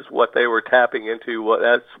that is what they were tapping into.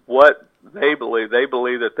 That's what they believe. They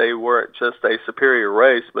believe that they weren't just a superior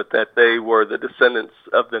race, but that they were the descendants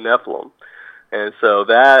of the Nephilim. And so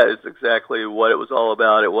that is exactly what it was all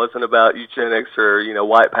about. It wasn't about eugenics or,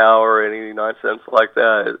 white power or any nonsense like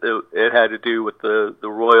that. It had to do with the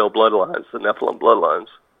royal bloodlines, the Nephilim bloodlines.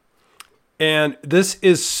 And this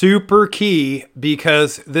is super key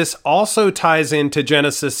because this also ties into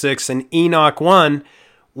Genesis 6 and Enoch 1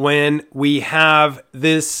 when we have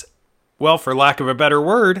this, well, for lack of a better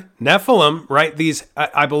word, Nephilim, right? These,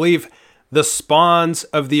 I believe, the spawns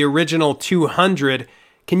of the original 200.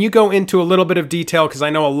 Can you go into a little bit of detail? Because I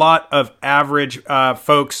know a lot of average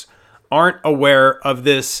folks aren't aware of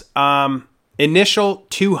this initial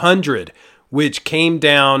 200, which came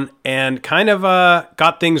down and kind of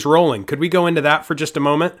got things rolling. Could we go into that for just a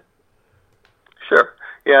moment? Sure.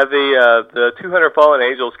 Yeah, the 200 fallen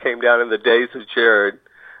angels came down in the days of Jared.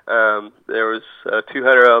 There was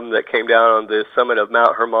 200 of them that came down on the summit of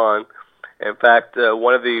Mount Hermon. In fact,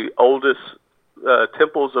 one of the oldest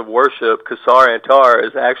temples of worship, Qasar Antar,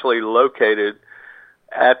 is actually located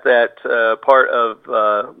at that part of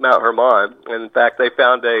Mount Hermon. And in fact, they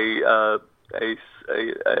found a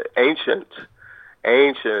ancient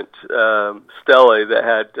stele that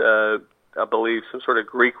had, I believe, some sort of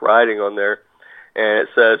Greek writing on there. And it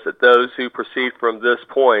says that those who proceed from this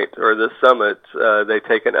point or this summit, they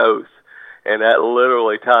take an oath. And that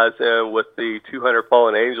literally ties in with the 200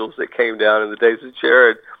 fallen angels that came down in the days of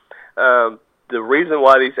Jared. The reason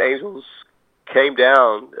why these angels came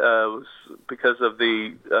down was because of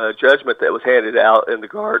the judgment that was handed out in the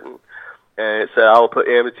garden. And it said, I will put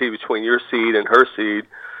enmity between your seed and her seed,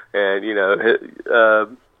 and, you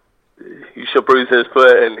shall bruise his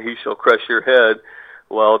foot and he shall crush your head.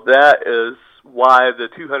 Well, that is why the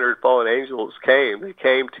 200 fallen angels came. They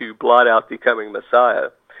came to blot out the coming Messiah.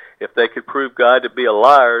 If they could prove God to be a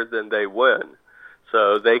liar, then they win.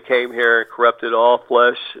 So they came here and corrupted all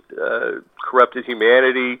flesh, corrupted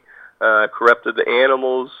humanity, corrupted the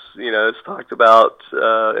animals. It's talked about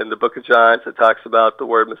in the book of John. It talks about the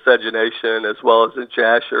word miscegenation, as well as in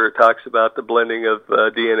Jasher, it talks about the blending of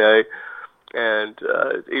DNA. And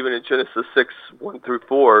even in Genesis 6, 1 through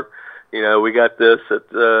 4, we got this, that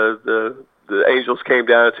the angels came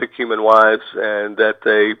down and took human wives, and that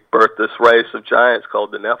they birthed this race of giants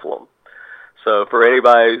called the Nephilim. So for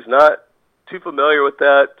anybody who's not too familiar with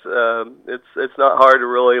that, it's not hard to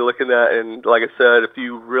really look at that. And like I said, if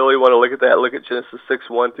you really want to look at that, look at Genesis 6,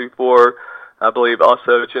 1 through 4. I believe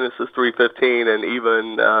also Genesis 3:15 and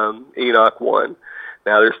even Enoch 1.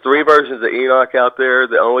 Now, there's 3 versions of Enoch out there.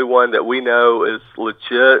 The only one that we know is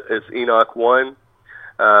legit is Enoch 1.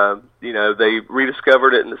 They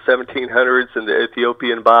rediscovered it in the 1700s in the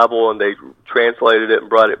Ethiopian Bible, and they translated it and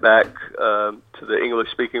brought it back to the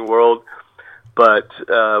English-speaking world. But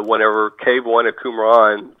whenever Cave 1 at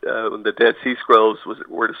Qumran, when the Dead Sea Scrolls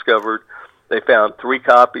were discovered, they found 3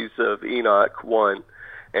 copies of Enoch 1,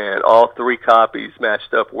 and all 3 copies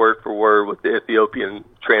matched up word for word with the Ethiopian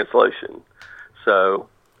translation. So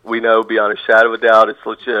we know beyond a shadow of a doubt it's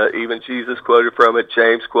legit. Even Jesus quoted from it,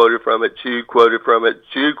 James quoted from it, Jude quoted from it.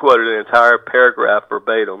 Jude quoted an entire paragraph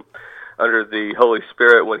verbatim under the Holy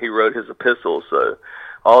Spirit when he wrote his epistles. So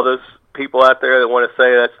all those people out there that want to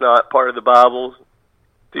say that's not part of the Bible,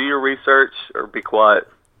 do your research or be quiet.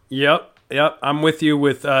 Yep. I'm with you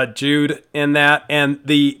with Jude in that. And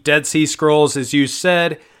the Dead Sea Scrolls, as you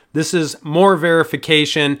said, this is more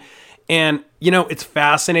verification. And, it's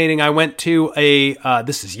fascinating. I went to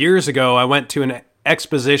this is years ago, I went to an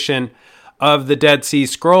exposition of the Dead Sea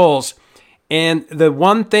Scrolls. And the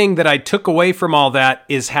one thing that I took away from all that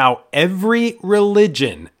is how every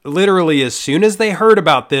religion, literally as soon as they heard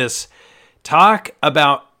about this, talk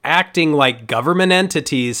about acting like government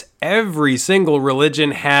entities. Every single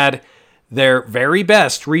religion had their very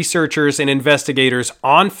best researchers and investigators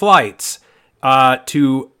on flights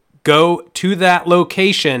to go to that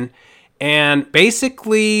location and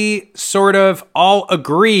basically sort of all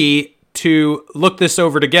agree to look this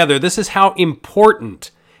over together. This is how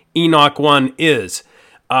important Enoch 1 is.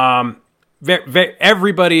 Everybody,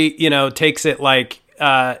 takes it like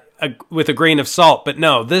with a grain of salt, but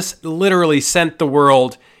no, this literally sent the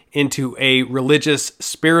world into a religious,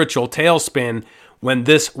 spiritual tailspin when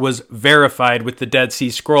this was verified with the Dead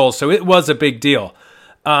Sea Scrolls. So it was a big deal.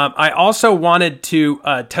 I also wanted to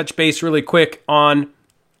touch base really quick on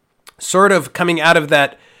sort of coming out of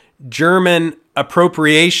that German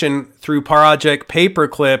appropriation through Project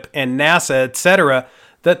Paperclip and NASA, etc.,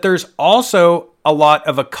 that there's also a lot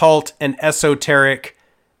of occult and esoteric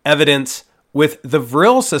evidence with the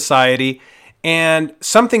Vril Society. And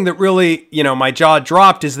something that really, my jaw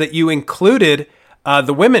dropped is that you included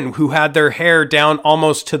the women who had their hair down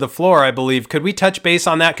almost to the floor, I believe. Could we touch base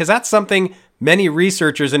on that? Because that's something many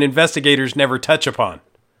researchers and investigators never touch upon.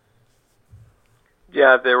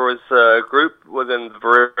 Yeah, there was a group within the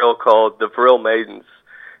Vril called the Vril Maidens,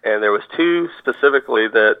 and there was 2 specifically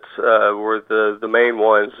that were the main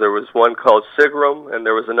ones. There was one called Sigram, and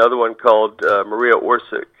there was another one called Maria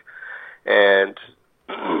Orsic. And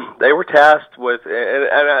they were tasked with,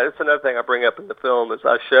 and it's another thing I bring up in the film, is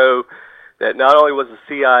I show that not only was the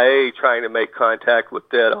CIA trying to make contact with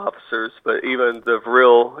dead officers, but even the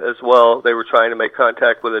Vril as well, they were trying to make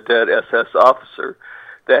contact with a dead SS officer.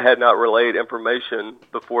 that had not relayed information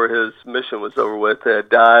before his mission was over with, that had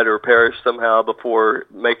died or perished somehow before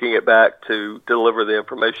making it back to deliver the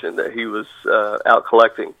information that he was out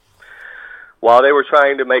collecting. While they were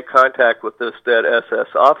trying to make contact with this dead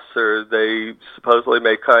SS officer, they supposedly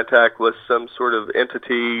made contact with some sort of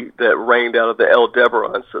entity that rained out of the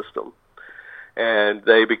Aldebaran system. And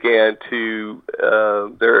they began to,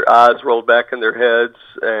 their eyes rolled back in their heads,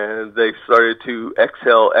 and they started to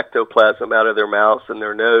exhale ectoplasm out of their mouths and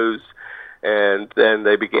their nose, and then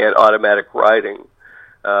they began automatic writing.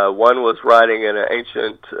 One was writing in an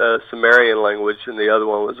ancient Sumerian language, and the other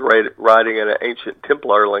one was writing in an ancient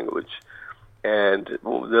Templar language. And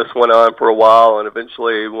this went on for a while, and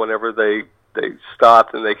eventually, whenever they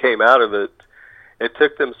stopped and they came out of it, it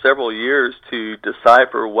took them several years to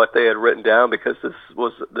decipher what they had written down, because this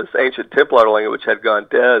ancient Templar language had gone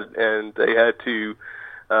dead, and they had to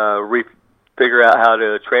figure out how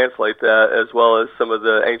to translate that, as well as some of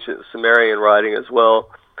the ancient Sumerian writing as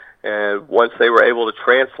well. And once they were able to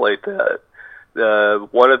translate that,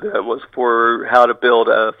 one of them was for how to build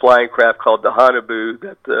a flying craft called the Hanabu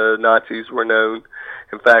that the Nazis were known.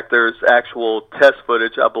 In fact, there's actual test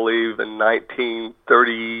footage, I believe, in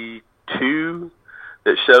 1932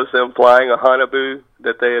 that shows them flying a Hanabu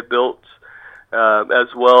that they had built, as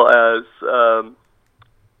well as,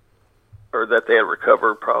 or that they had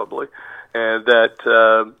recovered probably, and that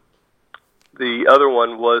the other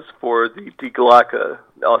one was for the Diglaka,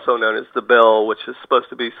 also known as the Bell, which is supposed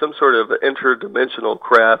to be some sort of interdimensional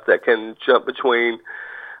craft that can jump between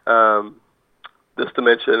this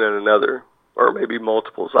dimension and another, or maybe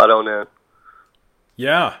multiples, I don't know.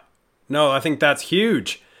 Yeah. No, I think that's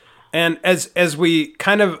huge. And as we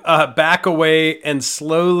kind of back away and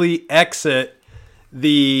slowly exit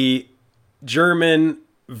the German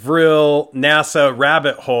Vril NASA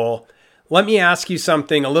rabbit hole, let me ask you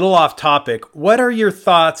something a little off topic. What are your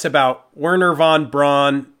thoughts about Wernher von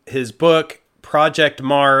Braun, his book, Project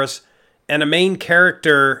Mars, and a main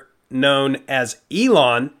character known as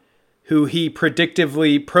Elon, who he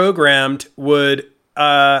predictively programmed would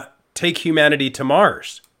take humanity to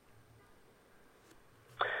Mars?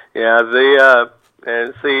 Yeah,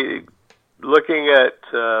 and see, looking at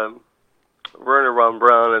Wernher von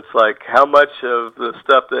Braun, it's like how much of the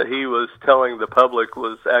stuff that he was telling the public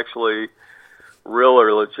was actually real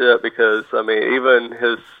or legit, because, I mean, even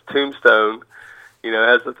his tombstone,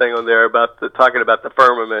 has the thing on there about talking about the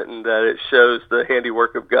firmament and that it shows the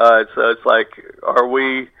handiwork of God. So it's like, are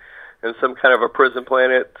we in some kind of a prison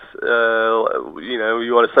planet?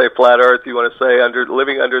 You want to say flat Earth, you want to say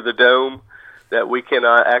living under the dome that we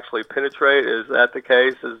cannot actually penetrate? Is that the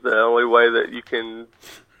case? Is the only way that you can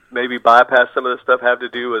maybe bypass some of the stuff have to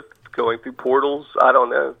do with going through portals? I don't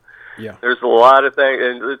know. Yeah. There's a lot of things,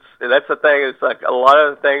 and that's the thing. It's like a lot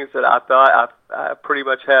of the things that I thought I pretty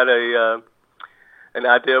much had an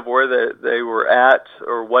idea of where they were at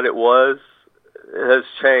or what it was. It has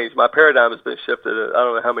changed. My paradigm has been shifted I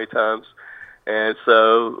don't know how many times. And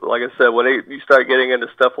so, like I said, when you start getting into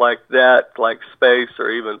stuff like that, like space or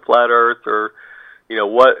even flat Earth, or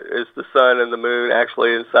what is the sun and the moon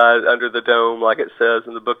actually inside under the dome, like it says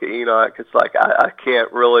in the Book of Enoch, it's like I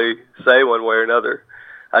can't really say one way or another.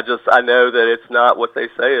 I know that it's not what they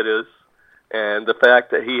say it is. And the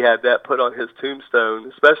fact that he had that put on his tombstone,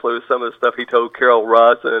 especially with some of the stuff he told Carol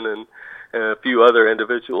Rosin and a few other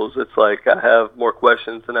individuals, it's like I have more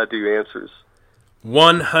questions than I do answers.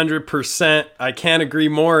 100%. I can't agree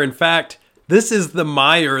more. In fact, this is the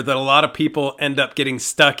mire that a lot of people end up getting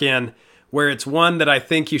stuck in, where it's one that I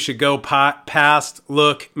think you should go past,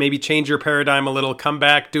 look, maybe change your paradigm a little, come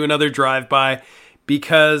back, do another drive-by,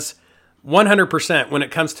 because 100% when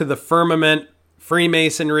it comes to the firmament,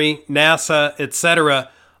 Freemasonry, NASA,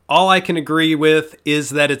 etc., all I can agree with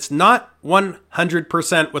is that it's not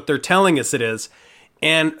 100% what they're telling us it is.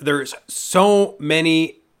 And there's so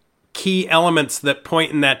many key elements that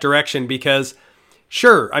point in that direction, because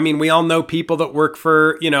sure, I mean, we all know people that work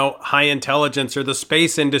for, high intelligence or the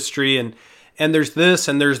space industry, and there's this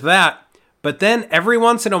and there's that. But then every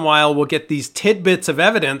once in a while, we'll get these tidbits of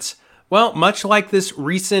evidence. Well, much like this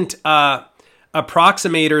recent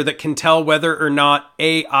approximator that can tell whether or not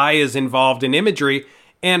AI is involved in imagery,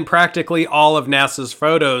 and practically all of NASA's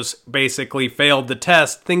photos basically failed the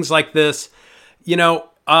test. Things like this,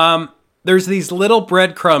 there's these little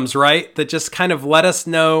breadcrumbs, right, that just kind of let us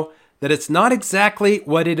know that it's not exactly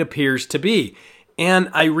what it appears to be. And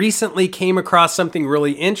I recently came across something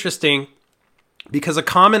really interesting, because a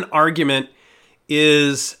common argument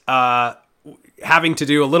is having to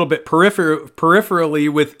do a little bit peripherally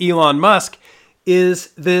with Elon Musk, is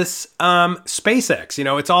this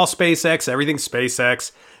SpaceX. It's all SpaceX, everything's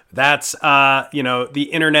SpaceX. That's, the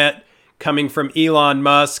internet coming from Elon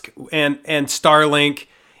Musk and Starlink.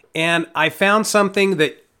 And I found something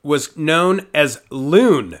that was known as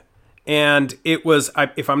Loon. And it was,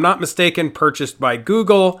 if I'm not mistaken, purchased by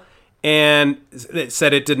Google, and it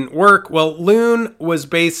said it didn't work. Well, Loon was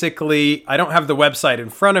basically, I don't have the website in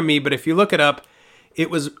front of me, but if you look it up, it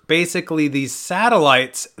was basically these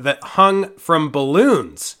satellites that hung from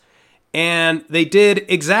balloons. And they did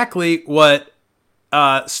exactly what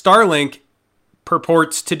Starlink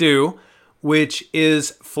purports to do, which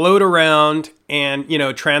is float around and,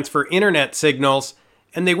 transfer internet signals.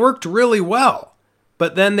 And they worked really well.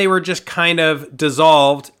 But then they were just kind of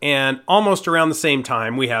dissolved, and almost around the same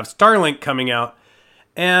time, we have Starlink coming out.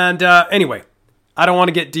 And anyway, I don't want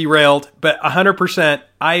to get derailed, but 100%,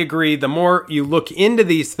 I agree. The more you look into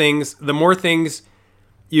these things, the more things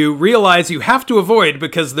you realize you have to avoid,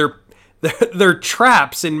 because they're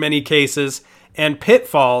traps in many cases and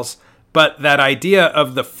pitfalls. But that idea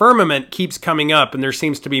of the firmament keeps coming up, and there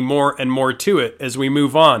seems to be more and more to it as we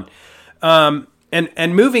move on.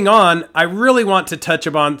 And moving on, I really want to touch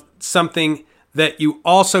upon something that you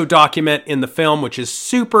also document in the film, which is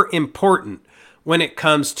super important when it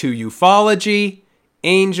comes to ufology,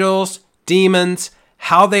 angels, demons,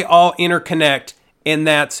 how they all interconnect, and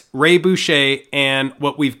that's Ray Boucher and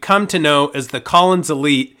what we've come to know as the Collins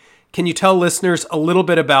Elite. Can you tell listeners a little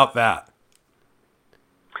bit about that?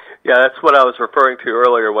 Yeah, that's what I was referring to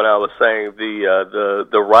earlier when I was saying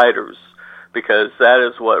the writers, because that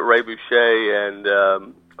is what Ray Boucher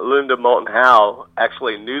and Linda Moulton Howe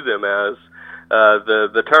actually knew them as.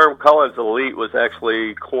 The term Collins Elite was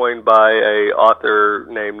actually coined by a author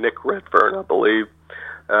named Nick Redfern, I believe,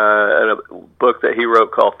 in a book that he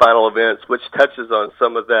wrote called Final Events, which touches on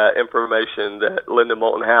some of that information that Linda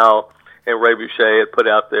Moulton Howe and Ray Boucher had put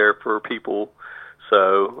out there for people.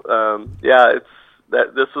 So,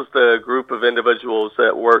 this was the group of individuals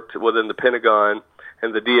that worked within the Pentagon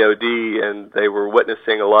and the DOD, and they were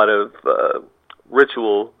witnessing a lot of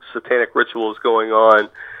satanic rituals going on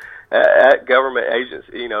at government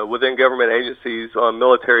agencies, within government agencies, on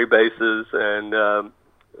military bases, and a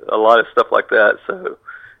lot of stuff like that. So,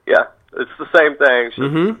 yeah, it's the same thing.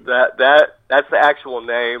 Mm-hmm. That's the actual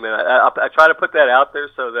name, and I try to put that out there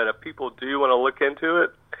so that if people do want to look into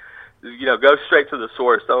it, go straight to the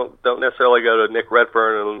source. Don't necessarily go to Nick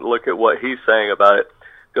Redfern and look at what he's saying about it.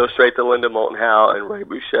 Go straight to Linda Moulton Howe and Ray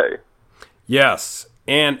Boucher. Yes,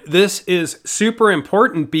 and this is super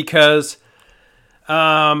important because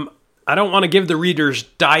I don't want to give the Reader's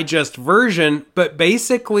Digest version, but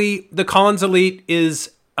basically the Collins Elite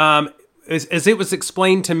is, as it was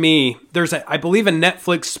explained to me, there's, I believe, a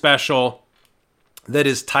Netflix special that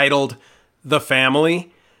is titled The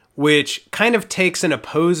Family, which kind of takes an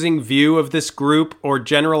opposing view of this group or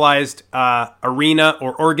generalized arena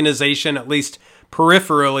or organization, at least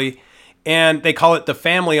peripherally, and they call it The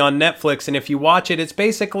Family on Netflix. And if you watch it, it's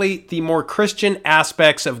basically the more Christian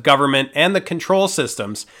aspects of government and the control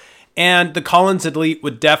systems. And the Collins Elite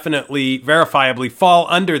would definitely, verifiably fall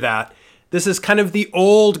under that. This is kind of the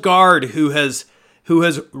old guard who has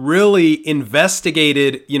really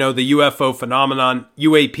investigated, the UFO phenomenon,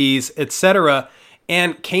 UAPs, etc.,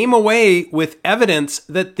 and came away with evidence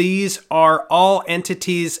that these are all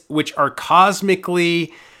entities which are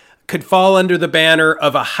cosmically, could fall under the banner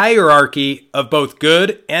of a hierarchy of both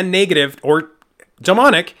good and negative or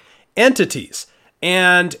demonic entities.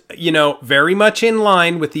 And, very much in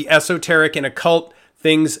line with the esoteric and occult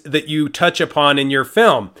things that you touch upon in your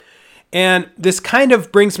film. And this kind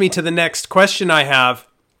of brings me to the next question I have,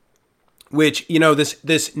 which,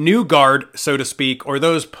 this new guard, so to speak, or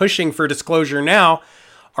those pushing for disclosure now,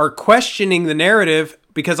 are questioning the narrative,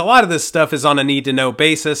 because a lot of this stuff is on a need-to-know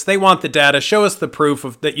basis. They want the data, show us the proof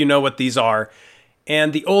of that what these are.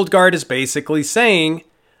 And the old guard is basically saying,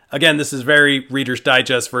 again, this is very Reader's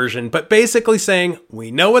Digest version, but basically saying,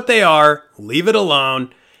 we know what they are, leave it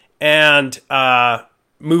alone, and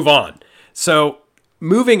move on. So,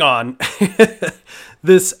 moving on,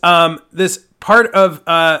 this part of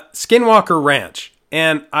Skinwalker Ranch,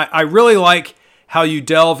 and I really like how you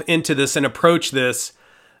delve into this and approach this.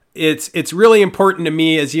 It's really important to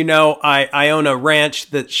me. As you know, I own a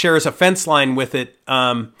ranch that shares a fence line with it,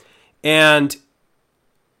 and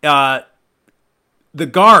the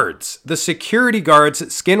guards, the security guards at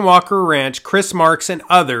Skinwalker Ranch, Chris Marks and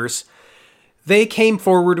others, they came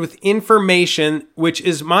forward with information which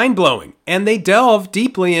is mind-blowing, and they delve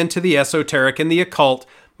deeply into the esoteric and the occult,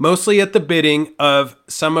 mostly at the bidding of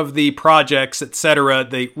some of the projects, etc.,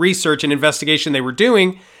 the research and investigation they were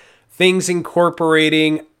doing, things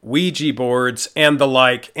incorporating Ouija boards and the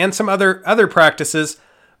like, and some other practices.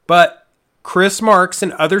 But Chris Marks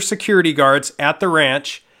and other security guards at the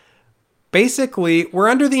ranch basically were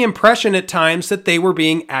under the impression at times that they were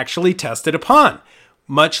being actually tested upon,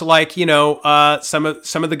 much like, some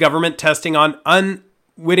of the government testing on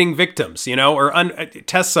unwitting victims, or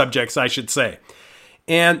test subjects, I should say.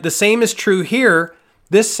 And the same is true here.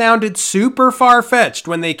 This sounded super far-fetched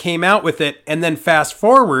when they came out with it. And then fast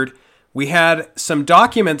forward, we had some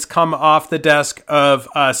documents come off the desk of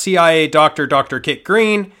CIA doctor, Dr. Kit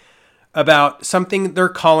Green, about something they're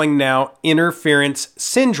calling now interference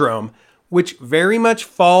syndrome, which very much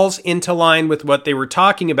falls into line with what they were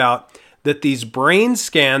talking about, that these brain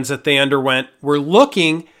scans that they underwent were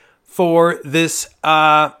looking for this,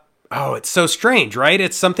 it's so strange, right?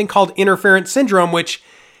 It's something called interference syndrome, which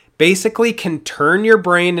basically can turn your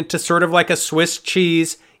brain into sort of like a Swiss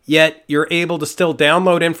cheese, yet you're able to still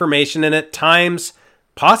download information and at times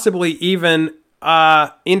possibly even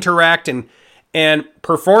interact and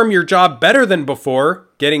perform your job better than before,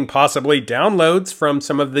 getting possibly downloads from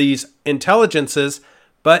some of these intelligences,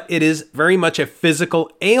 but it is very much a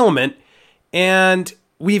physical ailment. And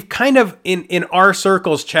we've kind of, in our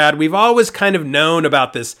circles, Chad, we've always kind of known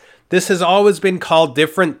about this. This has always been called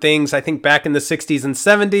different things. I think back in the 60s and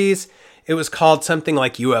 70s, it was called something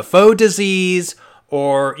like UFO disease,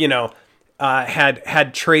 or,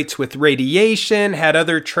 had traits with radiation, had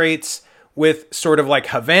other traits with sort of like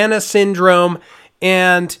Havana syndrome.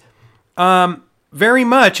 And very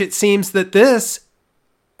much it seems that this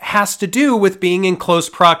has to do with being in close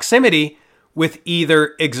proximity with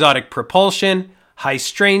either exotic propulsion, high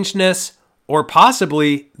strangeness, or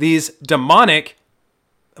possibly these demonic,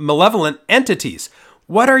 malevolent entities.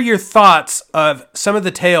 What are your thoughts of some of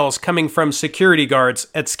the tales coming from security guards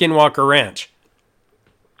at Skinwalker Ranch?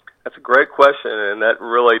 That's a great question, and that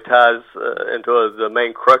really ties into the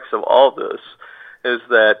main crux of all this, is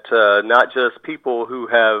that not just people who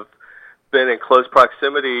have been in close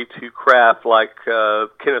proximity to craft like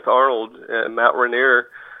Kenneth Arnold at Mount Rainier,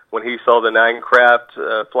 when he saw the 9 craft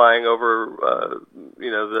flying over,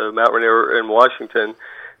 the Mount Rainier in Washington,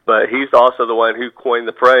 but he's also the one who coined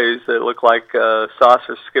the phrase that it looked like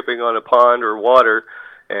saucers skipping on a pond or water,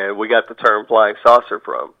 and we got the term flying saucer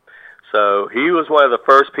from. So he was one of the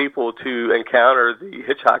first people to encounter the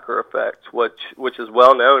hitchhiker effect, which is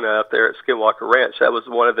well known out there at Skinwalker Ranch. That was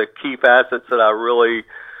one of the key facets that I really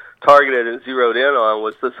targeted and zeroed in on,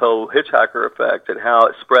 was this whole hitchhiker effect and how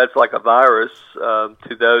it spreads like a virus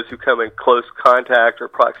to those who come in close contact or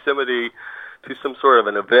proximity to some sort of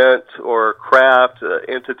an event or craft,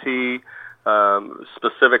 entity,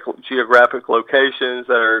 specific geographic locations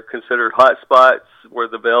that are considered hot spots where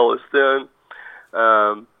the veil is thin.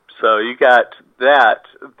 So you got that.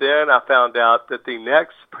 Then I found out that the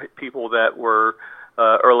next people that were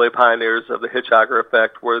early pioneers of the hitchhiker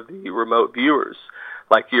effect were the remote viewers,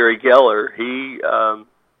 like Uri Geller. He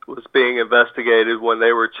was being investigated when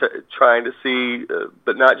they were trying to see,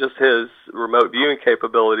 but not just his remote viewing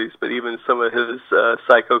capabilities, but even some of his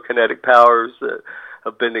psychokinetic powers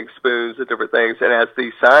of bending spoons and different things. And as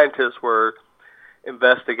the scientists were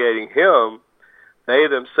investigating him, they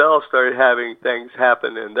themselves started having things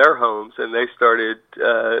happen in their homes, and they started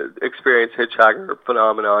experience hitchhiker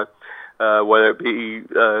phenomenon, whether it be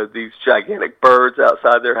these gigantic birds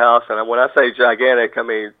outside their house. And when I say gigantic, I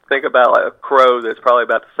mean, think about like a crow that's probably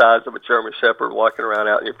about the size of a German Shepherd walking around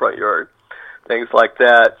out in your front yard. Things like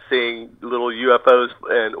that, seeing little UFOs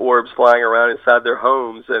and orbs flying around inside their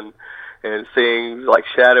homes, and seeing like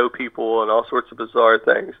shadow people and all sorts of bizarre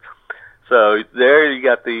things. So there you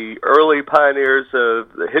got the early pioneers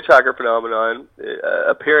of the hitchhiker phenomenon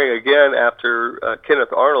appearing again after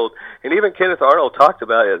Kenneth Arnold. And even Kenneth Arnold talked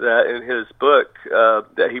about that in his book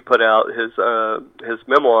that he put out, his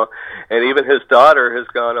memoir. And even his daughter has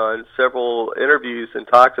gone on several interviews and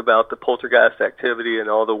talked about the poltergeist activity and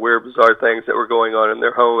all the weird, bizarre things that were going on in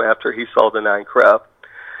their home after he saw the 9 craft.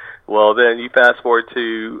 Well, then you fast forward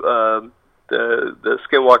to the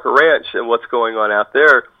Skinwalker Ranch and what's going on out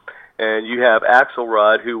there. And you have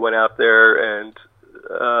Axelrod, who went out there and,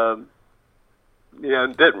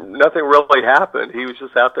 nothing really happened. He was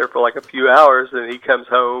just out there for like a few hours, and he comes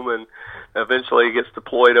home and eventually gets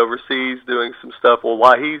deployed overseas doing some stuff. Well,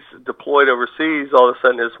 while he's deployed overseas, all of a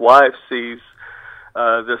sudden his wife sees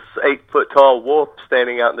this 8-foot-tall wolf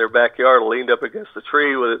standing out in their backyard, leaned up against the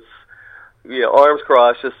tree with its arms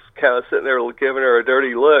crossed, just kind of sitting there giving her a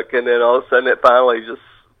dirty look. And then all of a sudden it finally just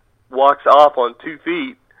walks off on 2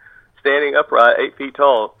 feet, standing upright, 8 feet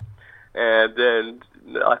tall. And then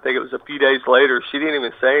I think it was a few days later, she didn't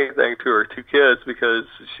even say anything to her 2 kids because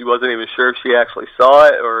she wasn't even sure if she actually saw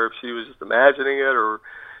it or if she was just imagining it, or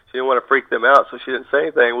she didn't want to freak them out, so she didn't say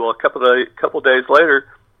anything. Well, a couple days later,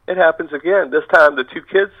 it happens again. This time the two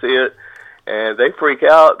kids see it, and they freak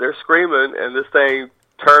out. They're screaming, and this thing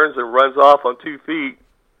turns and runs off on 2 feet.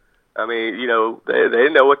 I mean, you know, they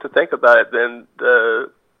didn't know what to think about it. Then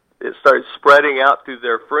it started spreading out through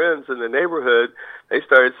their friends in the neighborhood. They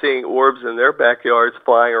started seeing orbs in their backyards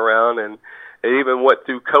flying around, and it even went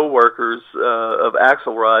through coworkers of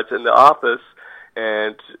Axelrod's in the office.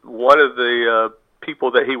 And one of the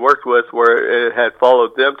people that he worked with, where it had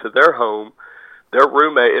followed them to their home, their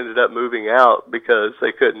roommate ended up moving out because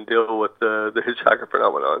they couldn't deal with the hitchhiker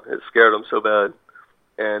phenomenon. It scared them so bad.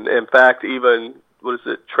 And in fact, even,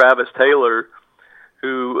 Travis Taylor,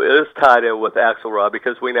 who is tied in with Axelrod,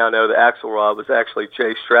 because we now know that Axelrod was actually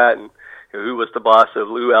Jay Stratton, who was the boss of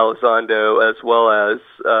Lou Elizondo, as well as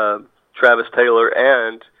Travis Taylor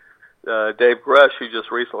and Dave Grush, who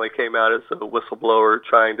just recently came out as a whistleblower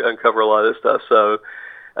trying to uncover a lot of this stuff. So,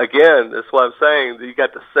 again, that's what I'm saying. You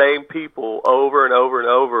got the same people over and over and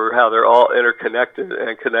over, how they're all interconnected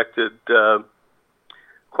and connected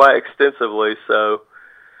quite extensively. So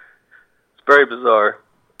it's very bizarre.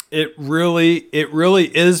 It really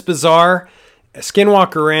is bizarre.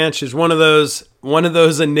 Skinwalker Ranch is one of those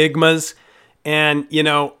enigmas. And, you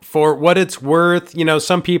know, for what it's worth, you know,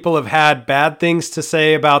 some people have had bad things to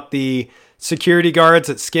say about the security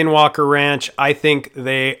guards at Skinwalker Ranch. I think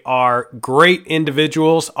they are great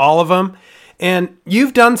individuals, all of them. And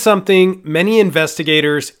you've done something many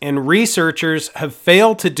investigators and researchers have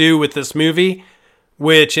failed to do with this movie,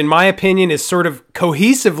 which in my opinion is sort of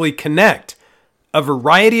cohesively connect a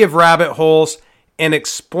variety of rabbit holes and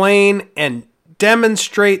explain and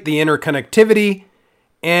demonstrate the interconnectivity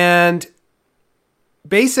and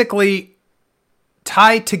basically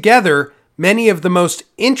tie together many of the most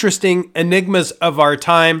interesting enigmas of our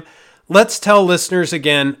time. Let's tell listeners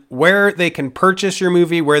again where they can purchase your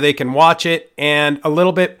movie, where they can watch it, and a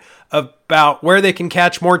little bit about where they can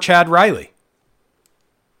catch more Chad Riley.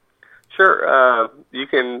 Sure. You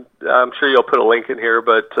can, I'm sure you'll put a link in here,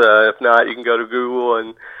 but if not, you can go to Google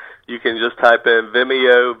and you can just type in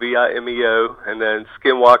Vimeo, Vimeo, and then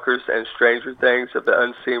Skinwalkers and Stranger Things of the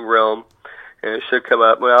Unseen Realm, and it should come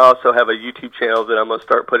up. I also have a YouTube channel that I'm going to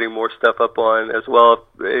start putting more stuff up on as well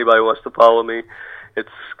if anybody wants to follow me. It's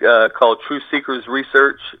called Truth Seekers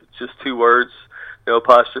Research, just 2 words, no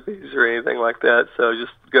apostrophes or anything like that. So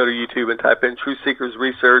just go to YouTube and type in Truth Seekers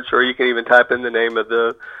Research, or you can even type in the name of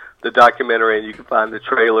the documentary, and you can find the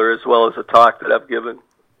trailer as well as the talk that I've given.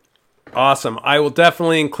 Awesome. I will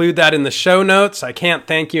definitely include that in the show notes. I can't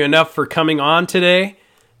thank you enough for coming on today,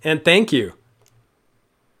 and thank you.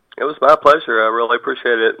 It was my pleasure. I really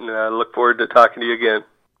appreciate it, and I look forward to talking to you again.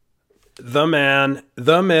 The man,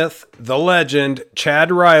 the myth, the legend,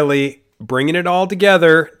 Chad Riley, bringing it all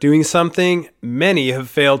together, doing something many have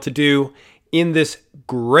failed to do in this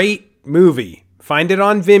great movie. Find it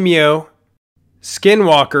on Vimeo,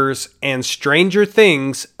 Skinwalkers and Stranger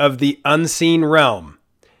Things of the Unseen Realm.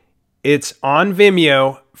 It's on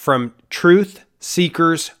Vimeo from Truth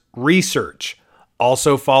Seekers Research.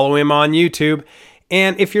 Also follow him on YouTube.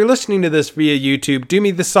 And if you're listening to this via YouTube, do me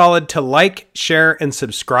the solid to like, share, and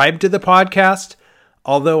subscribe to the podcast.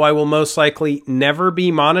 Although I will most likely never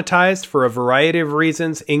be monetized for a variety of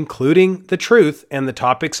reasons, including the truth and the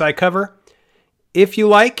topics I cover. If you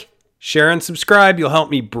like, share, and subscribe, you'll help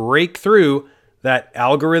me break through that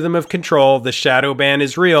algorithm of control. The shadow ban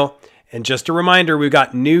is real. And just a reminder, we've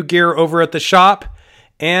got new gear over at the shop,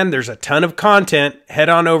 and there's a ton of content. Head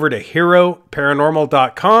on over to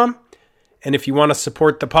heroparanormal.com. And if you want to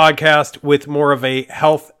support the podcast with more of a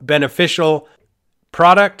health beneficial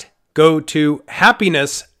product, go to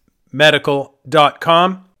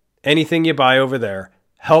happinessmedical.com. Anything you buy over there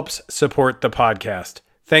helps support the podcast.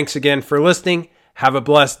 Thanks again for listening. Have a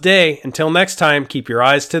blessed day. Until next time, keep your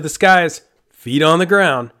eyes to the skies, feet on the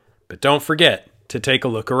ground, but don't forget to take a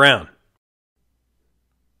look around.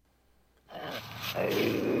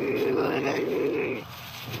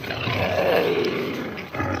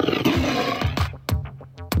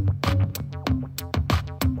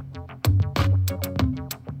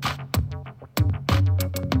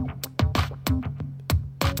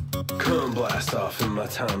 Come blast off in my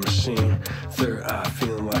time machine. Third eye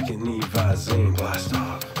feeling like an Evazine. Blast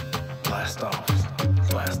off, blast off,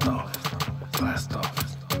 blast off, blast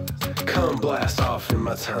off. Come blast off in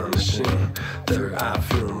my time machine. Third eye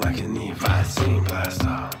feeling like an Evazine. Blast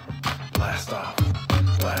off.